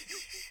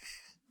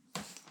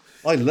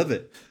 I love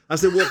it.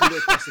 As they're walking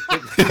across the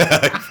pitch.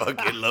 I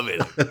fucking love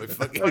it. I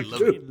fucking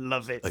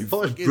love it. I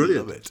fucking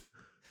brilliant. love it.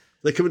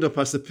 They're coming up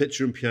past the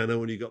picture and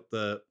piano, and you got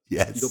the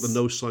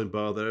no sign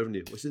bar there, haven't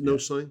you? What's it? No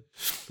sign,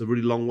 the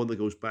really long one that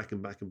goes back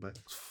and back and back.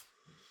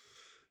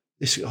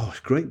 It's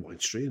great wine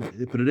street,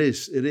 isn't it? But it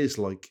is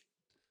like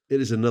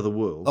another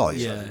world. Oh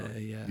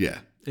yeah.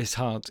 It's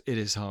hard. It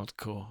is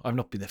hardcore. I've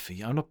not been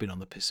there I've not been on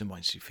the piss and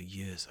wine street for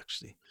years.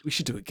 Actually, we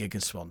should do a gig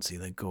in Swansea,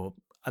 then go up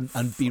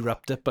and be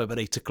wrapped up by about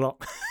 8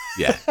 o'clock.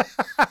 Yeah.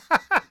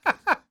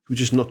 We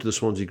just not to the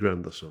Swansea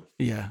Grand, that's all.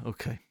 Yeah.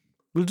 Okay.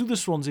 We'll do the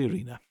Swansea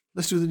Arena.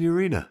 Let's do the new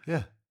arena.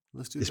 Yeah.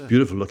 Let's do It's a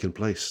beautiful looking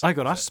place. I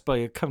got asked by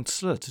a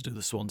councillor to do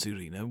the Swansea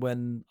Arena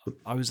when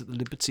I was at the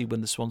Liberty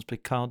when the Swans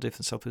played Cardiff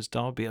and South West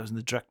Derby. I was in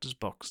the director's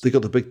box. They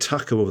got the big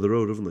taco over the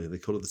road, haven't they? They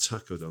call it the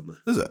taco down there.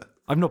 Is it?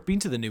 I've not been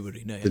to the new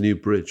arena yet. The new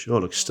bridge. Oh,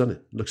 it looks stunning.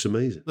 It looks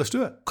amazing. Let's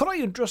do it. Could I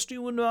interest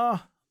you in an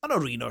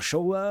arena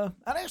show,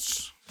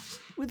 Alice,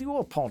 with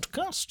your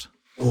podcast?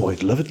 Oh,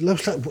 I'd love it.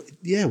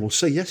 Yeah, we'll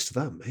say yes to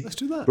that, mate. Let's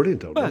do that.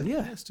 Brilliant, don't we?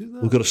 Yeah, let's do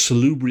that. We've got a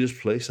salubrious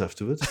place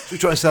afterwards. Should we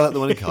try and sell out the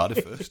one in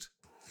Cardiff first?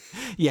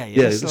 Yeah.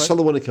 Let's sell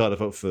the one in Cardiff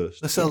out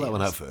first. Let's sell that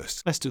one out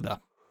first. Let's do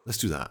that. Let's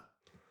do that.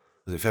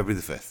 Is it February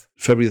the 5th?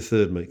 February the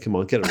 3rd, mate. Come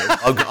on, get it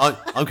right.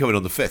 I'm coming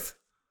on the 5th.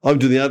 I'm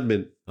doing the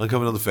admin. I'm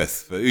coming on the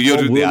 5th. You're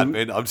doing the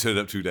admin. I'm turning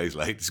up 2 days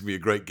late. It's going to be a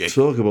great gig.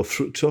 Talk about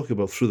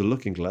through the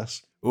looking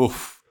glass.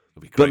 Oof.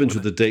 That'll be great. Blevins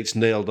with the dates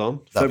nailed on.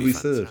 That'd February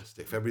 3rd.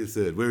 February the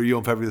 3rd. Where are you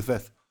on February the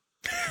 5th?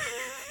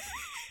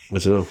 I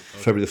don't know.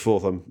 February the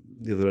 4th, I'm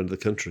the other end of the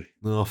country.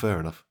 No, fair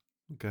enough.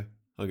 Okay.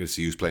 I'm going to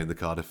see who's playing the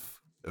Cardiff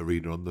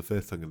Arena on the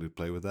 5th. I'm going to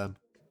play with them.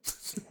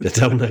 They're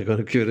down there, going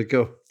to give it a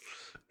go.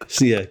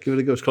 So, yeah, give it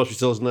a go. It's Crosby,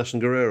 Stills, Nash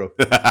and Guerrero.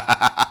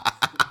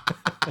 That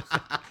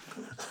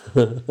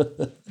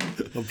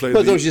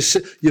was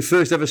your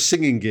first ever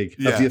singing gig.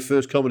 Yeah. After your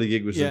first comedy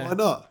gig was Why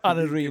not? An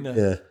arena.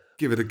 Yeah.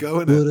 Give it a go,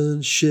 innit?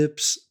 Wooden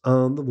ships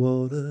on the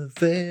water,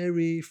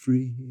 very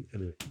free.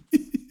 Anyway.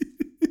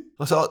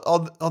 So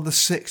on the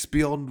 6th,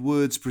 Beyond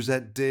Words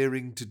present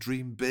Daring to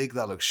Dream Big.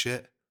 That looks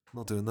shit. I'm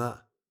not doing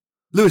that.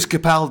 Lewis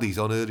Capaldi's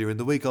on earlier in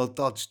the week. I'll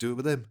just do it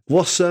with him.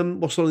 What's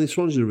on in the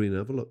Swansea Arena?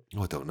 Have a look.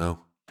 Oh, I don't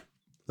know.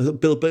 I thought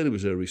Bill Bailey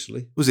was there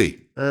recently. Was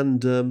he?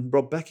 And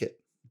Rob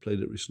Beckett played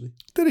it recently.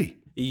 Did he?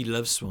 He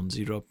loves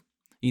Swansea, Rob.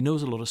 He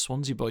knows a lot of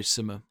Swansea boys,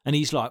 Simmer. And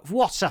he's like,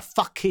 what a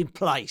fucking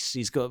place.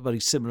 He's got a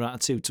very similar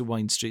attitude to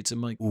Wine Street and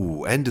Mike.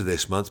 Ooh, end of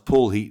this month,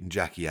 Paul Heaton,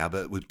 Jackie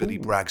Abbott with Billy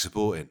Bragg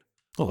supporting.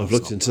 Oh, I've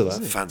looked into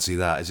that. Fancy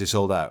that. Is it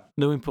sold out?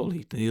 Knowing Paul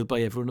Heaton, he'll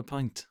buy everyone a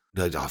pint.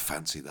 No, I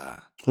fancy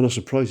that. I'm not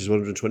surprised. It's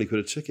 120 quid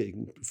a ticket you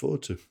can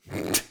afford to.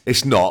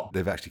 It's not.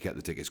 They've actually kept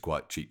the tickets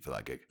quite cheap for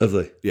that gig. Have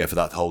they? Yeah, for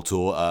that whole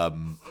tour. I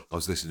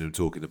was listening to him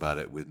talking about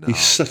it with Niall. He's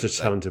such a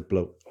talented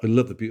bloke. I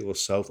love the beautiful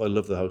South. I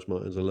love the House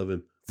Martins. I love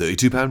him.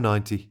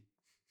 £32.90.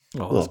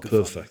 Oh,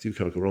 perfect. You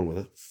can't go wrong with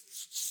that.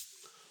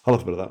 I'll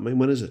have a bit of that, mate.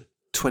 When is it?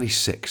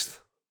 26th.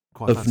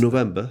 Of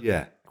November? That.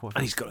 Yeah.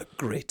 And he's got a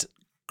great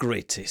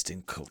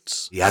tasting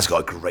coats. He has got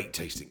a great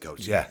tasting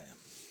coat, yeah.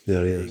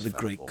 Yeah, he is. The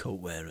great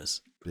coat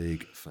wearers.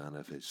 Big fan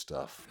of his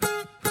stuff.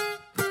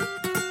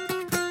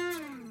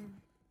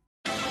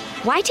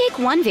 Why take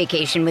one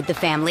vacation with the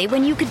family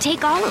when you could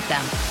take all of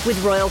them?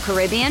 With Royal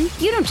Caribbean,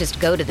 you don't just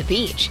go to the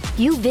beach.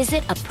 You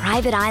visit a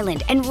private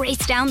island and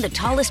race down the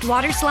tallest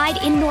water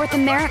slide in North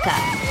America.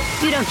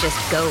 You don't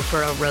just go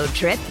for a road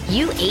trip.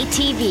 You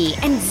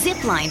ATV and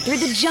zip line through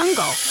the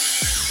jungle.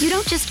 You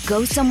don't just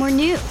go somewhere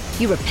new.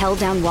 You rappel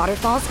down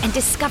waterfalls and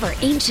discover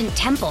ancient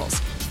temples.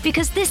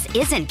 Because this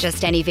isn't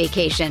just any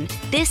vacation.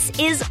 This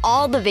is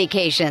all the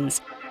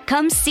vacations.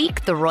 Come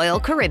seek the Royal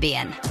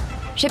Caribbean.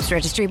 Ships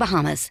Registry,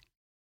 Bahamas.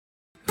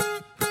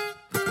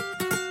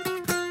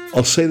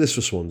 I'll say this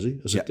for Swansea,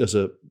 as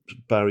a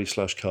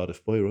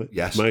Barry/Cardiff boy, right?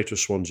 Yes. Married to a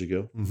Swansea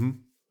girl. Mm-hmm.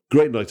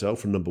 Great night out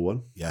for number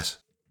one. Yes.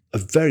 A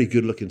very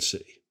good-looking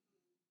city.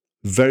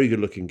 Very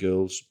good-looking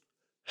girls.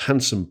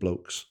 Handsome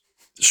blokes.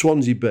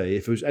 Swansea Bay,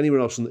 if it was anywhere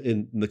else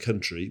in the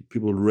country,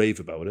 people would rave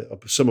about it.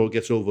 Somehow it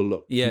gets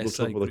overlooked. Yes, people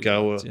talk about the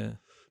Gower.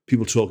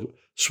 People talk...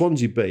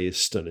 Swansea Bay is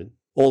stunning.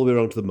 All the way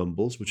around to the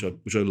Mumbles, which I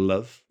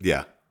love.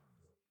 Yeah.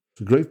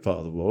 It's a great part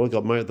of the world. I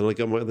got married, then he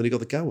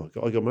got the Gower.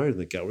 I got married in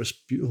the Gower. It's a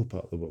beautiful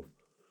part of the world.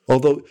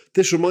 Although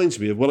this reminds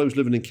me of when I was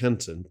living in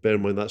Canton. Bear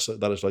in mind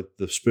that is like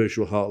the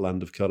spiritual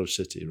heartland of Cardiff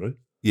City, right?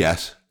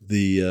 Yes.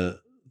 The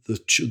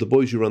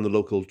boys who ran the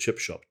local chip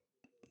shop,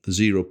 the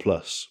Zero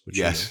Plus. Which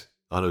yes,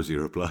 I know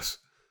Zero Plus.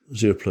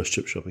 Zero Plus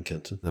chip shop in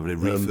Canton. They're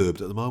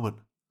refurbed at the moment.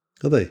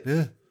 Are they?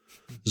 Yeah.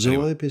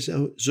 Zoab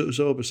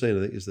Hussein,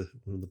 I think, is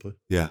one of the boys.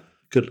 Yeah.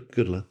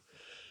 Good lad.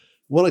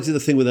 When I did the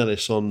thing with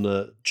Ellis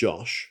on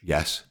Josh.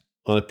 Yes.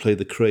 I played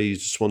the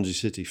crazed Swansea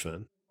City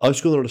fan. I was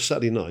going there on a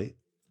Saturday night.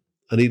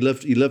 And he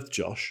loved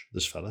Josh,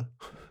 this fella.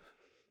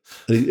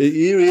 And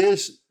here he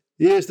is.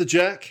 Here's the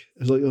Jack.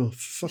 I was like, oh,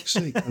 for fuck's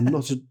sake. I'm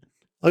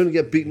going to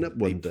get beaten up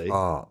one day.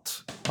 I'm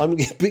going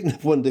to get beaten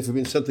up one day for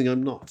being something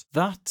I'm not.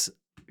 That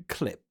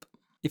clip,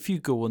 if you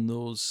go on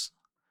those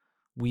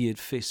weird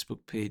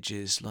Facebook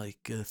pages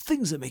like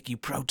things that make you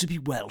proud to be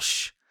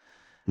Welsh,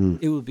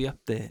 it will be up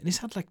there. And it's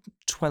had like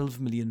 12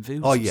 million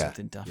views Oh, or yeah.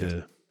 something daft.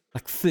 Yeah.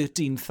 Like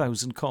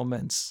 13,000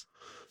 comments.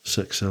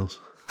 Sex sells.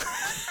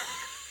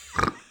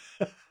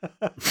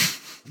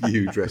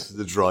 You dressed as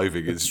a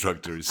driving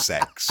instructor is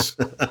sex.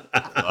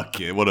 Fuck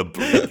yeah, what a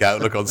bleak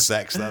outlook on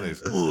sex that is.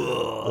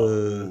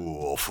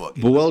 Fuck.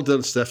 But well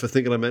done, Steph, for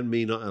thinking I meant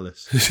me, not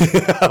Ellis.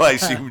 I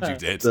assumed you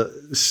did.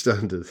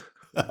 Standard.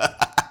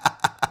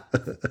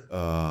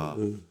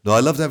 No, I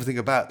loved everything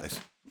about this.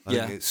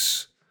 I think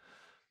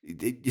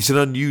it's an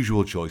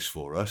unusual choice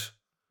for us,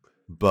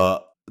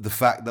 but the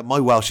fact that my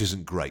Welsh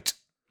isn't great,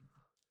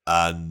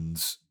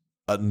 and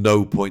at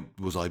no point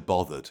was I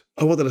bothered.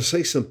 I wanted to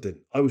say something.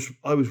 I was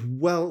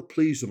well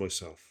pleased with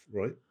myself,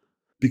 right?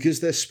 Because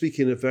they're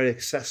speaking a very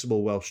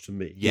accessible Welsh to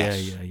me.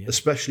 Yes. Yeah.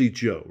 Especially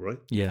Joe, right?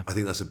 Yeah. I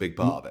think that's a big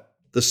part of it.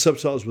 The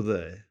subtitles were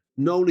there.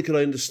 Not only could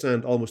I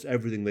understand almost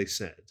everything they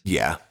said,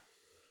 Yeah.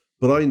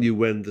 but I knew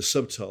when the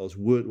subtitles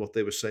weren't what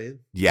they were saying.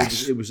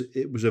 Yes. It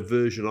was a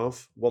version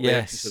of what they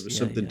actually said was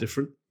something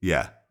different.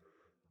 Yeah.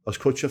 I was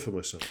quite chuffed with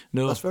myself.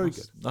 No, That's very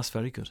good. That's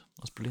very good.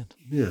 That's brilliant.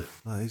 Yeah.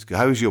 That is good.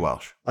 How is your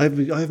Welsh? I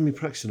haven't been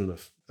practicing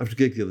enough. After a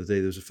gig the other day,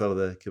 there was a fella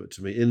there came up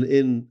to me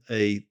in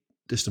a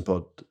Distant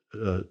Pod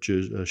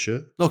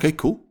shirt. Okay,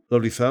 cool.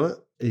 Lovely fella.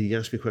 He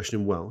asked me a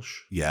question in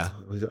Welsh. Yeah.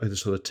 I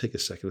just had to take a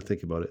second to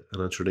think about it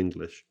and answer in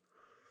English.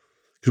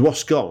 Because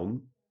what's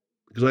gone,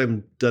 because I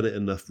haven't done it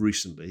enough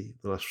recently,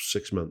 the last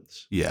 6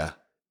 months, Yeah.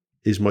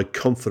 is my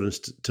confidence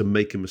to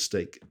make a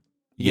mistake.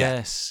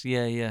 Yes,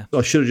 yeah.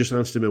 I should have just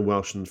answered him in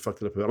Welsh and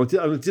fucked it up a bit.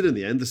 And I did in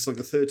the end. This is like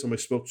the third time I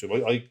spoke to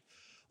him.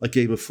 I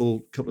gave him a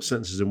full couple of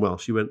sentences in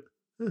Welsh. He went,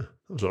 yeah,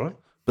 that was all right.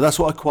 But that's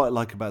what I quite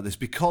like about this,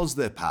 because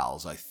they're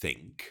pals, I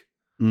think,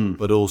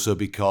 but also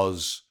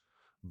because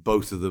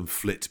both of them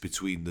flit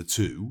between the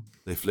two.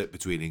 They flit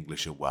between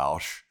English and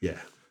Welsh. Yeah.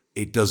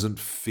 It doesn't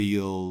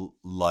feel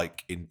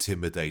like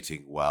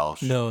intimidating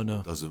Welsh. No.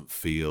 It doesn't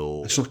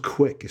feel... It's not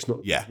quick. It's not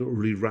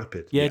really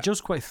rapid. Yeah,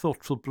 Joe's quite a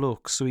thoughtful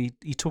bloke, so he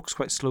talks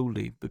quite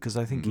slowly because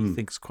I think he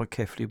thinks quite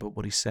carefully about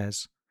what he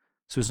says.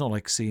 So it's not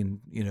like seeing,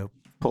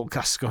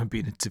 podcasts going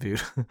being interviewed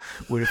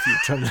where if you're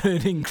trying to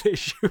learn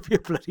English, you'll be a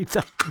bloody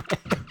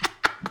nightmare.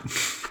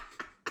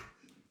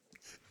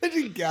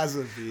 Imagine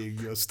Gaza being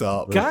your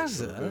start.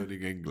 Gaza,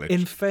 learning English.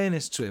 in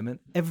fairness to him, and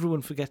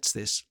everyone forgets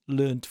this,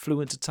 learned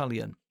fluent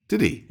Italian.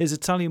 Did he? His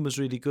Italian was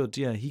really good,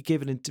 yeah. He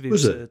gave an interview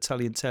to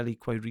Italian Telly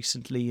quite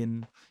recently,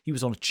 and he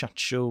was on a chat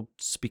show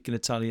speaking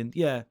Italian.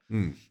 Yeah,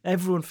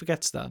 everyone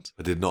forgets that.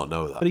 I did not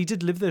know that. But he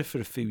did live there for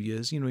a few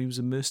years. He was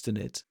immersed in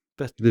it.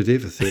 But He lived here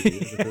for 30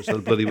 years. That's not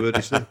a bloody word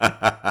he said.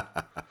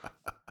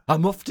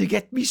 I'm off to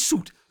get me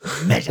suit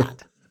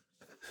measured.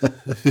 From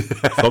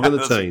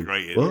the time.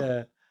 What?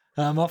 Yeah.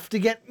 I'm off to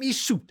get me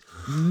suit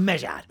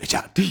measured.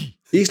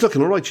 He's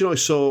looking all right. I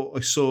saw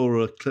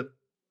a clip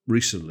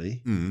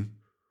recently.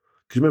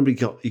 Because remember,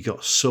 he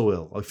got so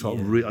ill. I felt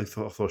I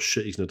thought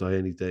shit, he's gonna die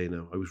any day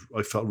now.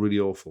 I felt really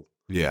awful.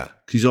 Yeah,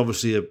 because he's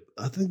obviously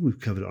I think we've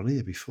covered it on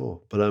here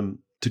before, but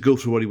to go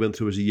through what he went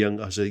through as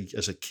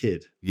a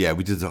kid. Yeah,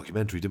 we did a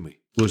documentary, didn't we?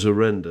 Was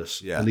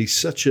horrendous. Yeah, and he's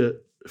such a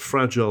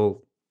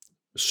fragile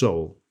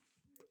soul,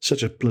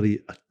 such a bloody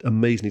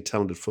amazingly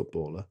talented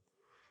footballer.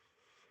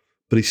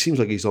 But he seems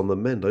like he's on the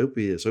mend. I hope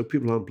he is. I hope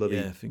people aren't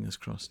bloody fingers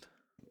crossed.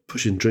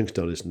 Pushing drinks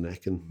down his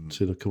neck and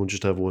saying, "Come on,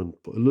 just have one."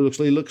 But he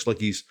looks like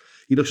he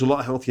looks a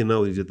lot healthier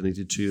now than he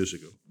did 2 years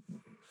ago.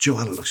 Joe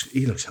Allen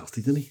looks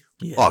healthy, doesn't he?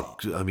 Yeah. Oh,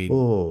 I mean,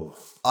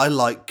 I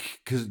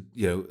like, because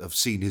I've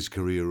seen his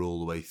career all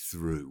the way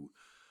through.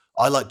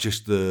 I like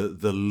just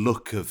the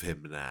look of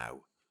him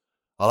now.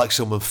 I like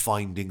someone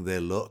finding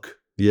their look.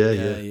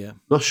 Yeah.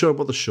 Not sure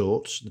about the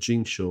shorts, the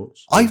jean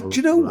shorts. Do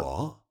you know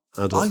what?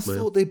 I male.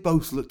 thought they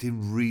both looked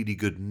in really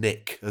good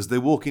nick as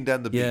they're walking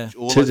down the beach.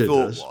 All Tidded I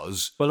thought does.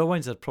 was... Well,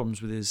 Owen's had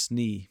problems with his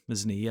knee,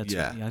 hasn't he? I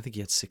think he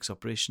had 6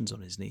 operations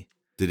on his knee.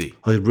 Did he?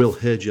 I had real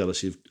hair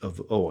jealousy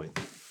of Owen.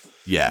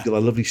 Yeah. He's got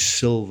a lovely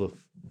silver.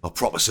 A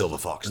proper silver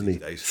fox these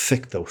days.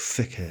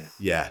 Thick hair.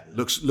 Yeah.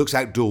 Looks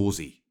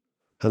outdoorsy.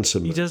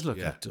 Handsome. He does look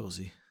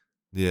outdoorsy.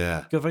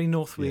 Yeah. Got a very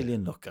North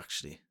Walian look,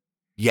 actually.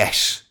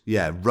 Yes.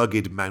 Yeah.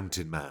 Rugged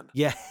mountain man.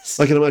 Yes.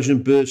 I can imagine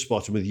him bird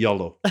spotting with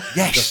Yolo.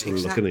 Yes,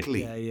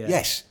 exactly.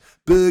 Yes.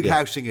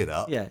 Berghousing it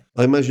up. Yeah.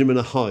 I imagine him in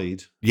a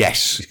hide.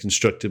 Yes. He's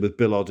constructed with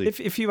Bill Oddie.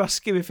 If you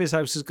ask him if his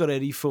house has got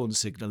any phone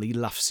signal, he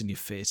laughs in your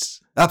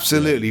face.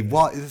 Absolutely.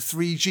 What?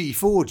 3G,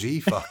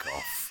 4G? Fuck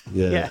off.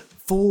 Yeah.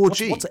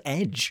 4G. What's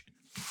Edge?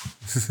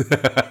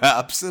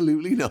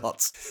 Absolutely not.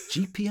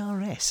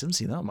 GPRS. I haven't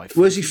seen that on my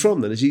phone. Where's he from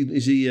then? Is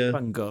he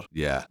Bangor.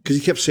 Yeah. Because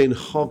he kept saying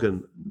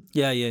Hoggan.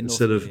 Yeah.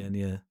 Instead of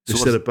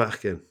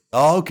Bachen.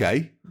 Oh,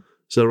 okay.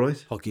 Is that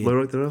right? Hoggin. Am I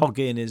right there?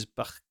 Hoggin is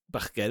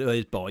Bachger,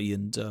 his boy,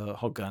 and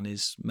Hoggan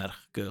is Merch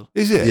girl.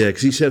 Is it? Yeah,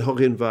 because he said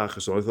Hoggan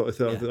Vach, so I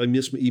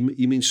thought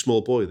he means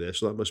small boy there,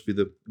 so that must be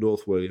the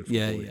North Walian.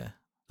 Yeah.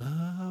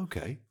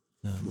 Okay.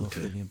 No, North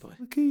Walian boy.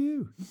 Look at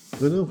you.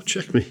 I know,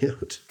 check me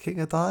out. King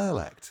of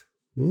dialect.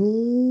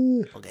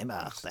 Hoggan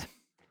Vach there.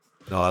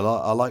 No,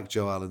 I like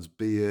Joe Allen's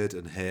beard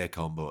and hair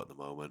combo at the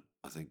moment.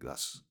 I think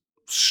that's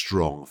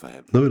strong for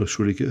him. No, he looks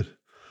really good.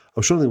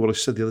 was trying to think what I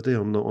said the other day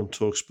on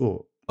Talk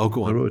Sport. Oh,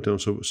 go on. I wrote it down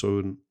so I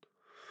wouldn't.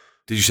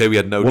 Did you say we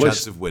had no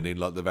chance of winning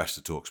like the rest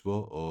of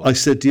TalkSport? Or? I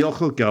said,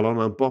 diolch o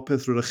galon am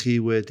bopeth rydych chi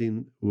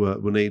wedyn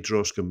wneud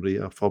dros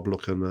Gymru a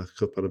phoblwch yn y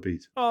Cwpan y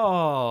Byd.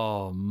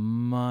 Oh,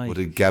 my. What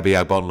did Gabby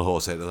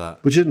Agbonlahor say to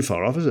that? Which isn't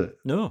far off, is it?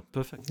 No,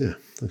 perfect. Yeah,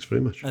 thanks very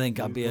much. I think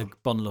Gabby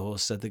Agbonlahor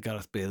said that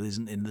Gareth Bale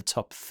isn't in the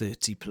top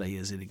 30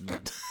 players in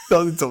England.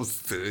 Not in the top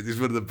 30. He's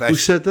one of the best. Who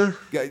said that?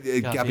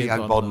 Gabby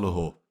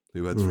Agbonlahor,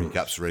 who had 3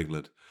 caps for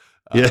England.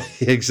 Yeah,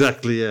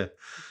 exactly, yeah.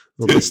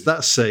 Well,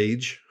 that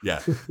sage.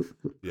 Yeah.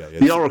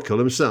 The Oracle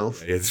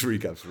himself. Yeah, he had 3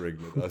 caps for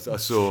England. I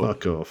saw.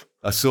 Fuck off.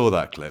 I saw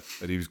that clip,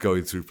 and he was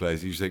going through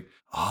players. And you think,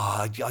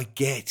 I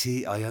get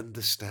it. I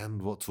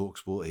understand what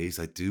TalkSport is.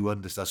 I do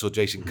understand. I saw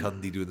Jason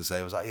Cundy doing the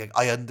same. I was like,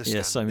 I understand.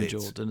 Yeah, Simon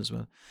Jordan as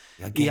well.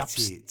 I get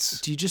it.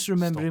 Do you just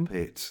remember him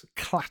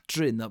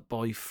clattering that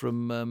boy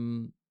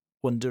from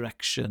One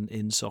Direction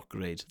in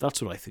Soccer Aid?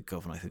 That's what I think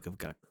of when I think of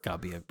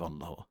Gabby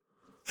Agbonlahor.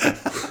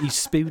 He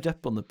spewed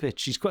up on the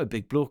pitch. He's quite a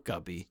big bloke,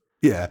 Gabby.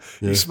 Yeah,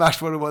 he smashed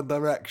one in One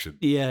Direction.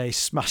 Yeah, he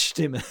smashed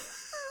him.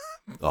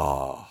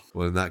 Well,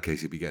 in that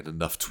case, he'd be getting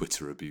enough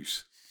Twitter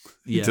abuse.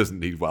 Yeah. He doesn't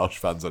need Welsh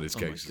fans on his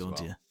case my God,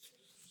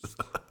 as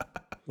well.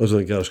 I don't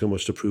think Gareth's got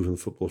much to prove on the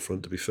football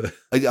front, to be fair.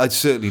 I'd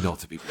certainly not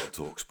to people on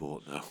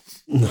TalkSport, no.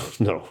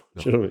 No.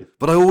 Do you know what I mean?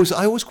 But I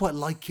always quite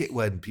like it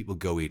when people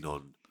go in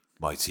on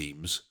my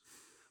teams.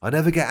 I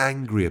never get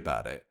angry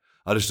about it.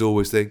 I just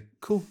always think,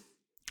 cool.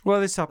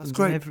 Well, this happens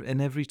in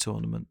every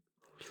tournament.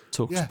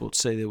 TalkSport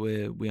say that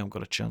we haven't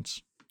got a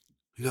chance.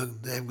 You know,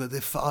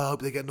 I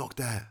hope they get knocked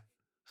out.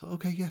 So,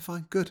 okay, yeah,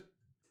 fine, good.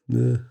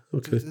 Yeah,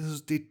 okay.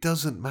 It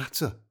doesn't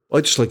matter.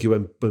 I just like it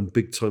when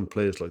big time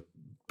players like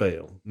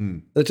Bale.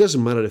 And it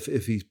doesn't matter if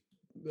he's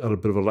had a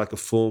bit of a lack of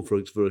form for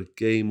a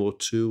game or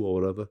two or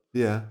whatever.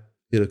 Yeah.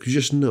 You know, because you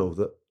just know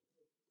that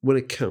when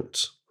it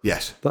counts.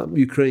 Yes. That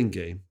Ukraine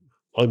game,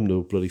 I'm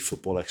no bloody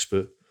football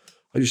expert.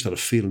 I just had a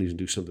feeling he was going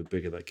to do something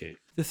big in that game.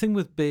 The thing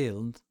with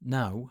Bale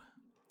now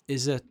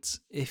is that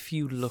if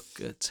you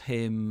look at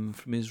him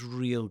from his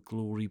real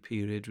glory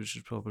period, which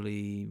was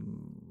probably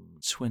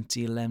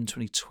 2011,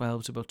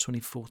 2012 to about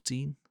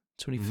 2014,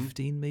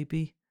 2015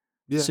 maybe.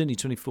 Yeah. Certainly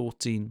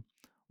 2014,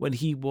 when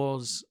he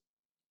was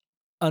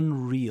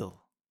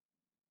unreal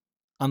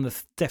and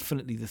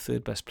definitely the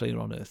third best player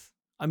on earth.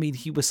 I mean,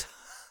 he was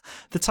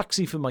the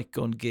taxi for Mike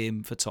Gunn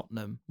game for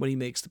Tottenham when he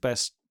makes the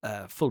best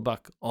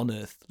fullback on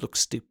earth look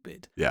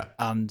stupid. Yeah.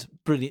 And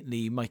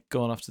brilliantly, Mike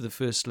Gunn, after the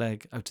first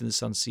leg out in the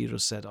San Siro,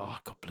 said,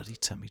 I've got bloody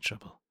tummy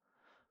trouble.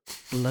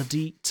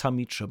 Bloody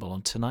tummy trouble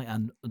on tonight,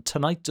 and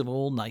tonight of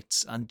all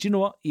nights. And do you know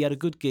what? He had a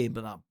good game,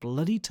 but that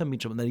bloody tummy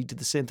trouble. And then he did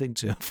the same thing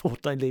to a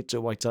fortnight later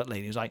at White Hart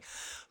Lane. He was like,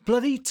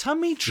 bloody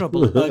tummy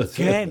trouble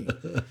again.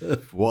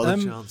 What are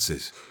the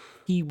chances?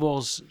 He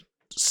was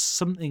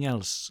something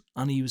else,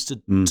 and he used to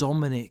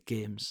dominate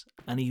games,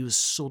 and he was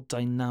so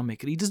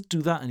dynamic. And he doesn't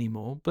do that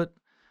anymore, but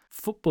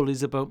football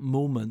is about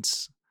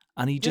moments,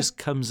 and he just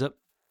comes up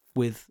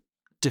with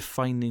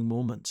defining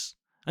moments.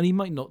 And he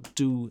might not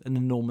do an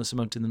enormous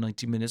amount in the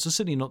 90 minutes, or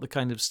certainly not the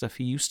kind of stuff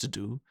he used to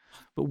do.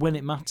 But when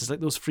it matters, like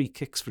those free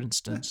kicks, for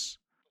instance,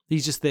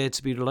 he's just there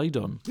to be relied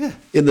on. Yeah.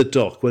 In the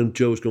doc, when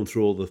Joe's gone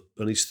through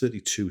and he's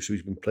 32, so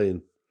he's been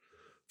playing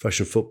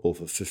professional football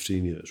for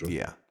 15 years, right?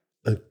 Yeah.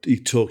 And he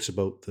talks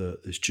about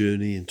his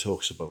journey and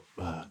talks about,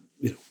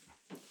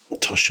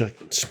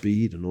 Toshak and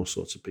Speed and all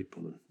sorts of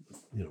people,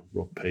 and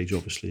Rob Page,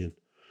 obviously,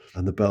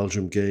 and the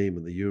Belgium game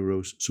and the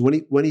Euros. So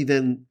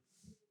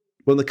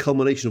when the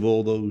culmination of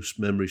all those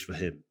memories for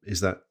him is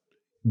that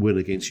win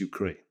against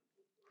Ukraine,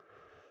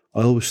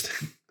 I always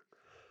think,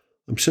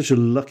 I'm such a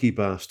lucky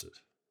bastard.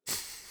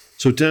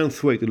 So Dan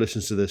Thwaite, who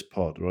listens to this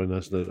pod, right,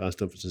 as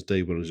done since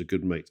day one, is a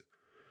good mate.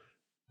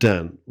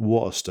 Dan,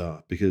 what a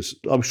star, because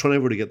I was trying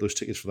everybody to get those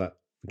tickets for that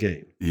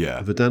game.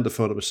 Yeah. For Dan to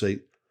phone up and say,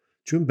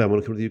 do you and Ben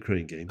want to come to the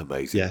Ukraine game?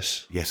 Amazing.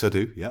 Yes. Yes, I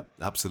do. Yeah,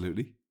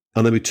 absolutely.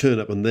 And then we turn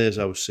up and there's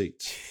our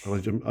seats.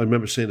 And I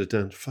remember saying to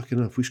Dan, fucking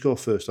hell, if we score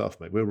first half,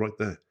 mate, we're right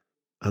there.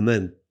 And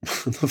then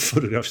the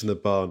photographs in the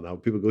bar now,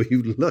 people go,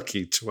 you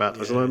lucky twat.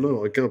 I said, I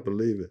know, I can't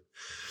believe it.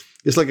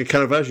 It's like a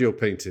Caravaggio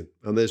painting,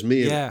 and there's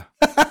me. Yeah.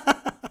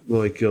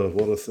 My God,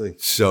 what a thing.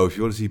 So if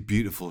you want to see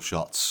beautiful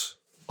shots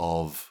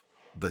of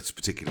this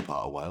particular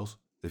part of Wales,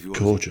 if you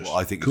want gorgeous. To see,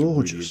 I think it's a really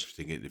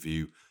interesting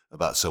interview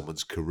about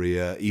someone's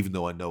career, even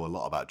though I know a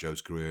lot about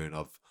Joe's career and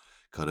I've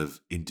kind of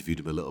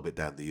interviewed him a little bit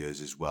down the years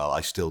as well.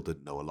 I still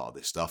didn't know a lot of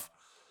this stuff.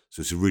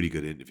 So it's a really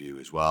good interview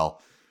as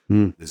well.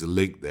 There's a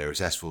link there.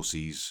 It's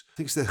S4C's, I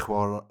think it's their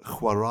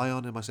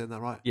Chwaraeon, am I saying that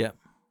right? Yeah.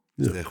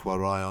 It's their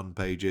Chwaraeon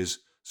pages.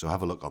 So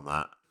have a look on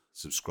that,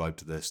 subscribe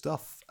to their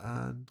stuff,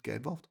 and get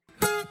involved.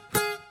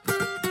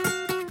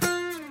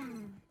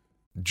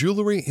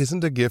 Jewelry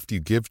isn't a gift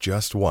you give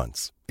just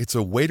once. It's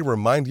a way to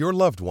remind your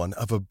loved one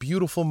of a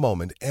beautiful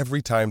moment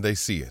every time they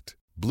see it.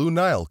 Blue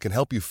Nile can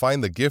help you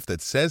find the gift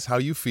that says how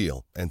you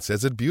feel and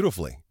says it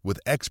beautifully,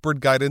 with expert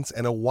guidance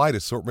and a wide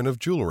assortment of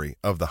jewelry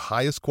of the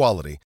highest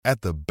quality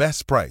at the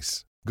best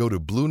price. Go to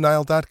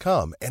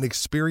BlueNile.com and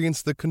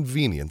experience the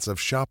convenience of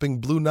shopping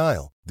Blue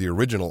Nile, the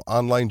original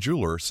online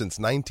jeweler since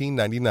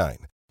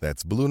 1999.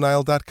 That's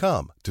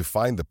BlueNile.com to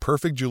find the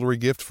perfect jewelry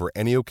gift for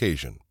any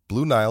occasion.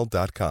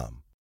 BlueNile.com.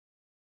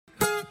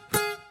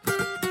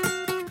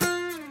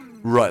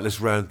 Right, let's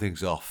round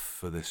things off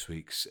for this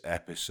week's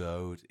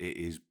episode. It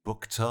is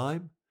book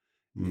time.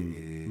 It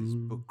is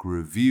book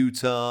review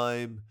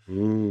time.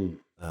 And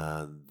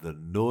the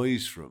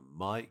noise from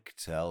Mike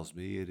tells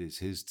me it is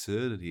his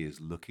turn and he is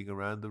looking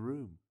around the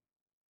room.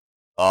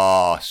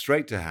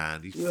 Straight to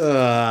hand. He's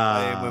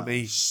playing with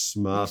me.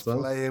 Smart. He's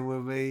playing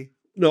with me.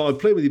 No, I'm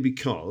playing with you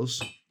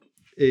because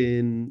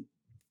in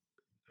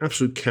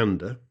absolute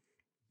candor,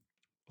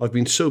 I've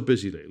been so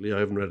busy lately, I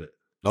haven't read it.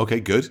 Okay,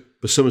 good.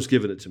 But someone's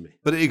given it to me.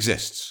 But it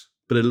exists.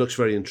 But it looks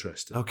very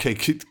interesting. Okay,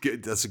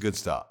 good. That's a good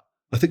start.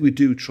 I think we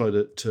do try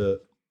to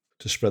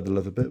spread the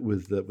love a bit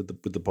with the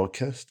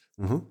podcast.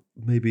 Mm-hmm.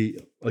 Maybe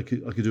I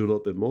could do a little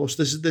bit more.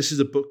 So this is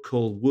a book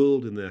called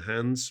World in Their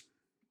Hands.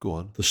 Go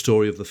on. The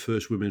story of the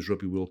first Women's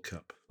Rugby World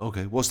Cup.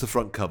 Okay, what's the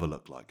front cover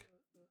look like?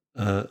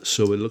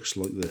 So it looks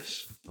like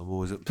this. I'm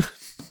always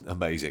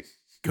amazing.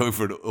 Going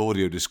for an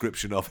audio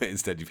description of it,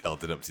 instead you've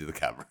held it up to the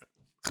camera.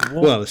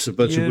 Well, it's a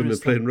bunch of women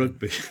playing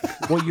rugby.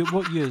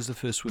 What year is the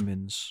first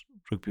Women's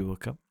Rugby World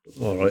Cup?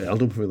 All right, I'll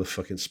don't put me on the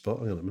fucking spot.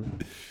 Hang on a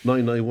minute.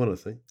 1991, I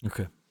think.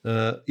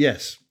 Okay.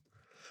 Yes.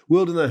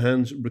 World in Their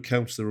Hands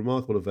recounts the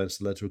remarkable events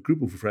that led to a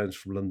group of friends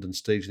from London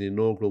staging the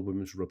inaugural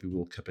Women's Rugby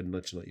World Cup in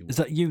 1991. Is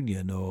that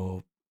Union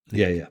or...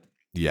 Yeah.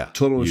 Yeah. The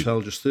tournament was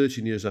held just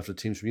 13 years after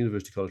teams from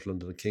University College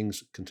London and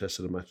King's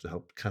contested a match to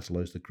help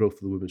catalyse the growth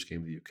of the women's game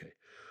in the UK.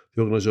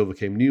 The organisers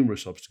overcame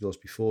numerous obstacles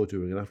before,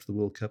 during and after the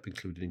World Cup,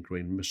 including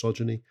ingrained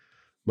misogyny,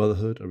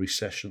 motherhood, a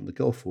recession, the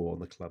Gulf War,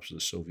 and the collapse of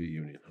the Soviet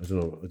Union. I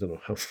don't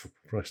know how.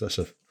 Christ, that's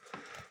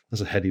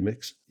a heady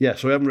mix. Yeah,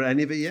 so I haven't read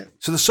any of it yet.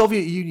 So the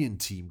Soviet Union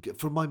team,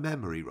 from my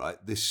memory, right,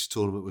 this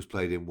tournament was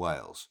played in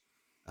Wales,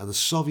 and the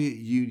Soviet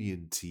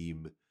Union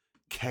team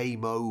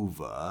came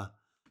over,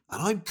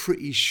 and I'm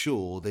pretty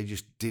sure they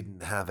just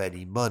didn't have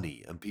any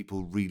money, and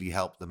people really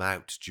helped them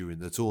out during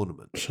the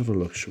tournament. Let's have a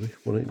look, shall we?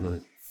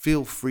 189.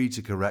 Feel free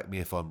to correct me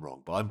if I'm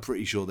wrong, but I'm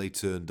pretty sure they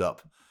turned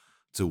up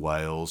to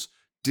Wales,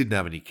 didn't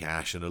have any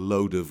cash, and a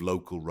load of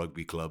local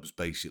rugby clubs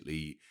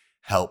basically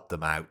helped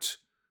them out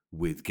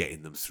with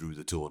getting them through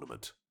the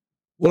tournament.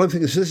 Well, I'm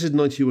thinking, so this is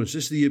 91, so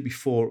this is the year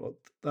before,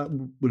 that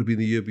would have been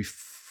the year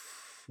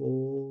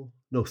before,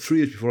 no, 3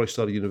 years before I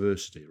started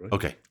university, right?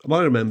 Okay. And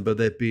I remember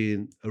there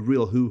being a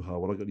real hoo-ha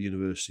when I got to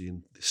university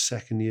in the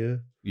second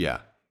year. Yeah.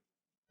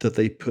 That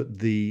they put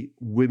the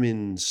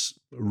women's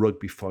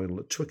rugby final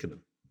at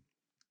Twickenham.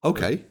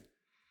 Okay. Right?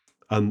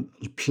 And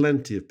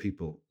plenty of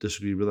people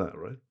disagree with that,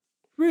 right?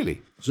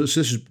 Really? So this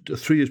is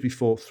 3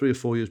 or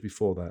 4 years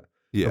before that.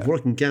 Yeah. Of what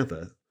I can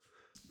gather,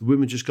 the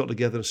women just got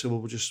together and said,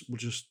 well,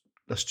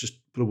 let's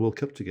just put a World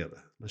Cup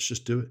together. Let's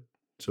just do it.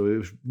 So it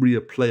was really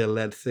a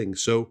player-led thing.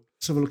 So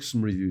let's have a look at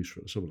some reviews for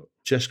it. Let's have a look.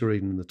 Jessica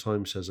Aiden in the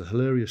Times says, a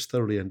hilarious,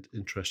 thoroughly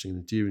interesting and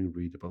endearing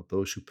read about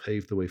those who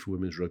paved the way for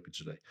women's rugby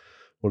today.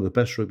 One of the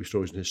best rugby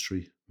stories in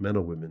history, men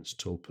or women's,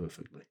 told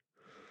perfectly.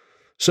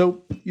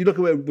 So you look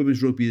at where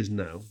women's rugby is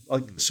now.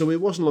 So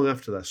it wasn't long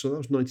after that. So that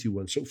was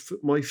 91. So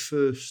my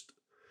first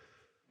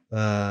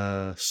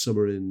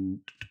summer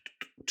in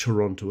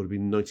Toronto would have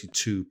been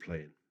 92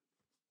 playing.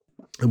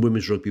 And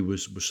women's rugby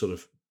was sort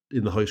of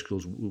in the high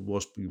schools,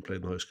 was being played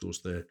in the high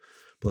schools there.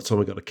 By the time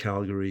I got to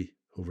Calgary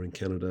over in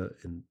Canada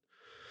in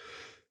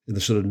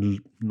the sort of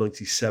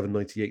 97,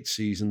 98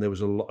 season, there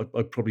was a lot.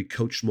 I probably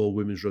coached more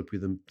women's rugby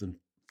than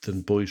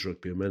boys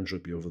rugby or men's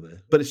rugby over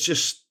there. But it's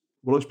just,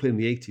 when I was playing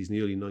in the 80s and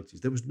the early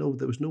 90s, there was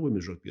no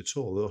women's rugby at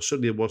all. Or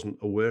certainly I wasn't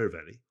aware of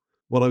any.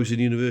 When I was in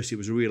university, it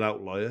was a real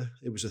outlier.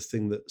 It was a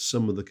thing that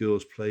some of the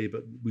girls played,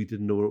 but we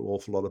didn't know an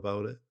awful lot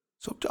about it.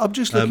 So I'm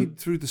just looking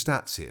through the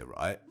stats here,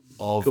 right,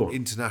 of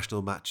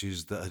international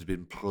matches that had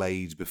been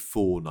played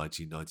before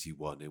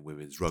 1991 in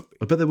women's rugby.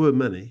 I bet there weren't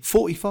many.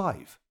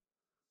 45.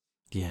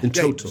 Yeah. In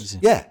total.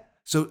 Yeah.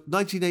 So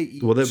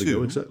 1982 well, there we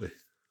go, exactly.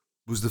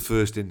 was the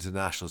first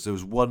international. So there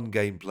was one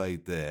game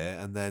played there,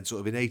 and then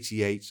sort of in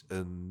 88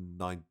 and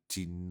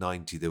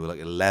 1990, there were like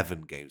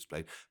 11 games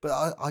played. But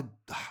I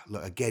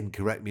look, again,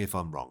 correct me if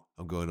I'm wrong.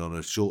 I'm going on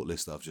a short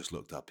list that I've just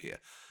looked up here.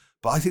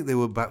 But I think there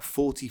were about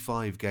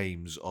 45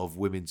 games of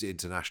women's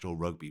international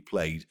rugby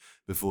played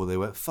before they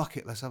went, fuck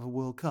it, let's have a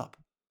World Cup.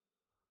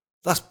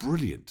 That's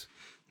brilliant.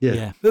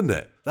 Yeah. Isn't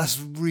it? That's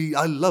really,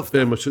 I love that.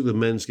 Very much took the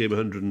men's game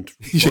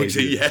 105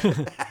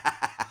 Yeah.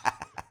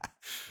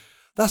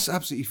 That's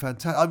absolutely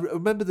fantastic. I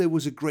remember there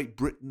was a Great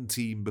Britain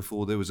team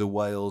before there was a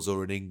Wales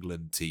or an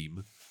England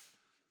team.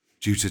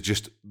 Due to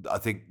just, I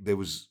think there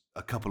was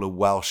a couple of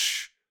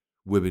Welsh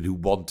women who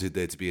wanted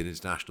there to be an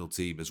international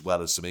team, as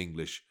well as some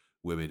English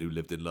women who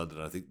lived in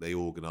London. I think they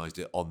organised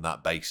it on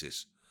that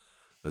basis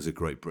as a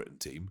Great Britain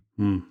team.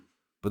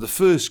 But the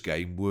first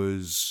game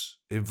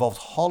involved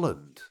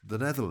Holland, the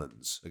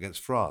Netherlands,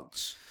 against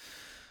France.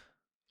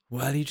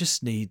 Well, you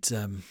just need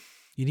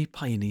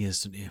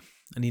pioneers, don't you?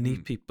 And you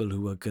need people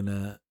who are going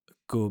to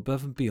go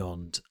above and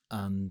beyond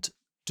and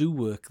do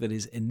work that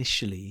is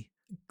initially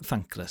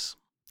thankless,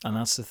 and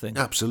that's the thing.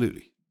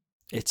 Absolutely.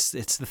 It's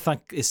the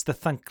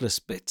thankless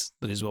bit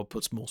that is what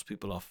puts most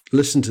people off.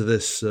 Listen to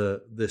this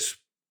this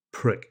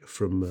prick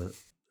from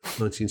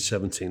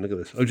 1917. Look at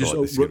this. I'll just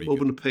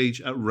open a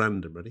page at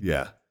random. Ready?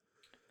 Yeah.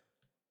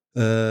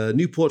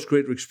 Newport's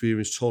greater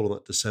experience told on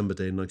that December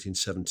day in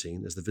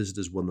 1917 as the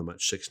visitors won the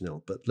match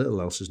 6-0, but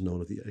little else is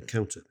known of the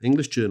encounter.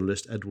 English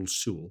journalist Edward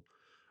Sewell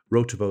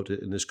wrote about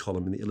it in his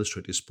column in the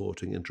Illustrated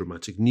Sporting and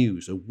Dramatic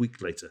News a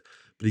week later,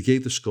 but he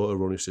gave the score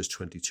erroneously as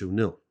 22-0,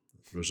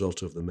 the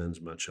result of the men's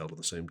match held on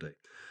the same day.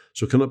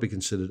 So it cannot be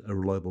considered a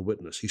reliable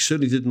witness. He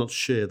certainly did not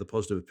share the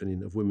positive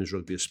opinion of women's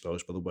rugby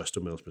espoused by the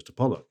Western Mail's Mr.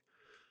 Pollock.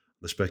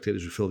 The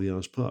spectators would fill the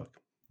Arms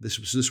Park. This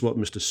is what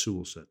Mr.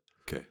 Sewell said.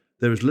 Okay.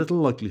 There is little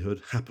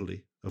likelihood,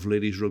 happily, of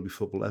ladies' rugby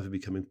football ever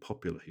becoming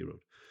popular, he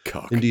wrote.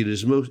 Cock. Indeed, it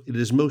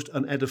is most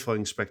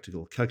unedifying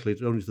spectacle,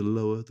 calculated only to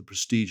lower the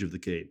prestige of the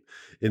game.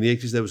 In the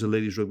 80s, there was a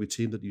ladies' rugby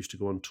team that used to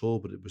go on tour,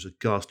 but it was a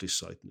ghastly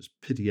sight, and it's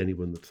pity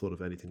anyone that thought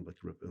of anything like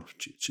rugby. Oh,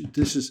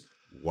 this is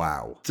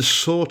the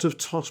sort of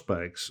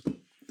tossbags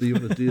that you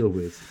have to deal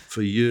with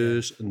for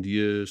years and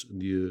years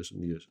and years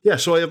and years. Yeah,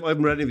 so I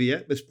haven't read any of it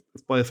yet. It's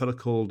by a fellow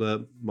called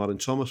Martin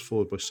Thomas,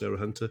 forward by Sarah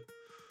Hunter.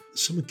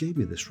 Someone gave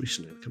me this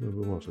recently. I can't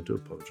remember who it was. I do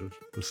apologise,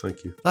 but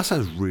thank you. That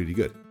sounds really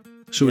good.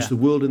 So it's The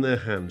World in Their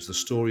Hands, the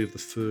story of the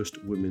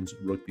first Women's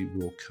Rugby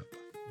World Cup.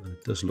 And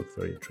it does look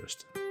very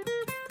interesting.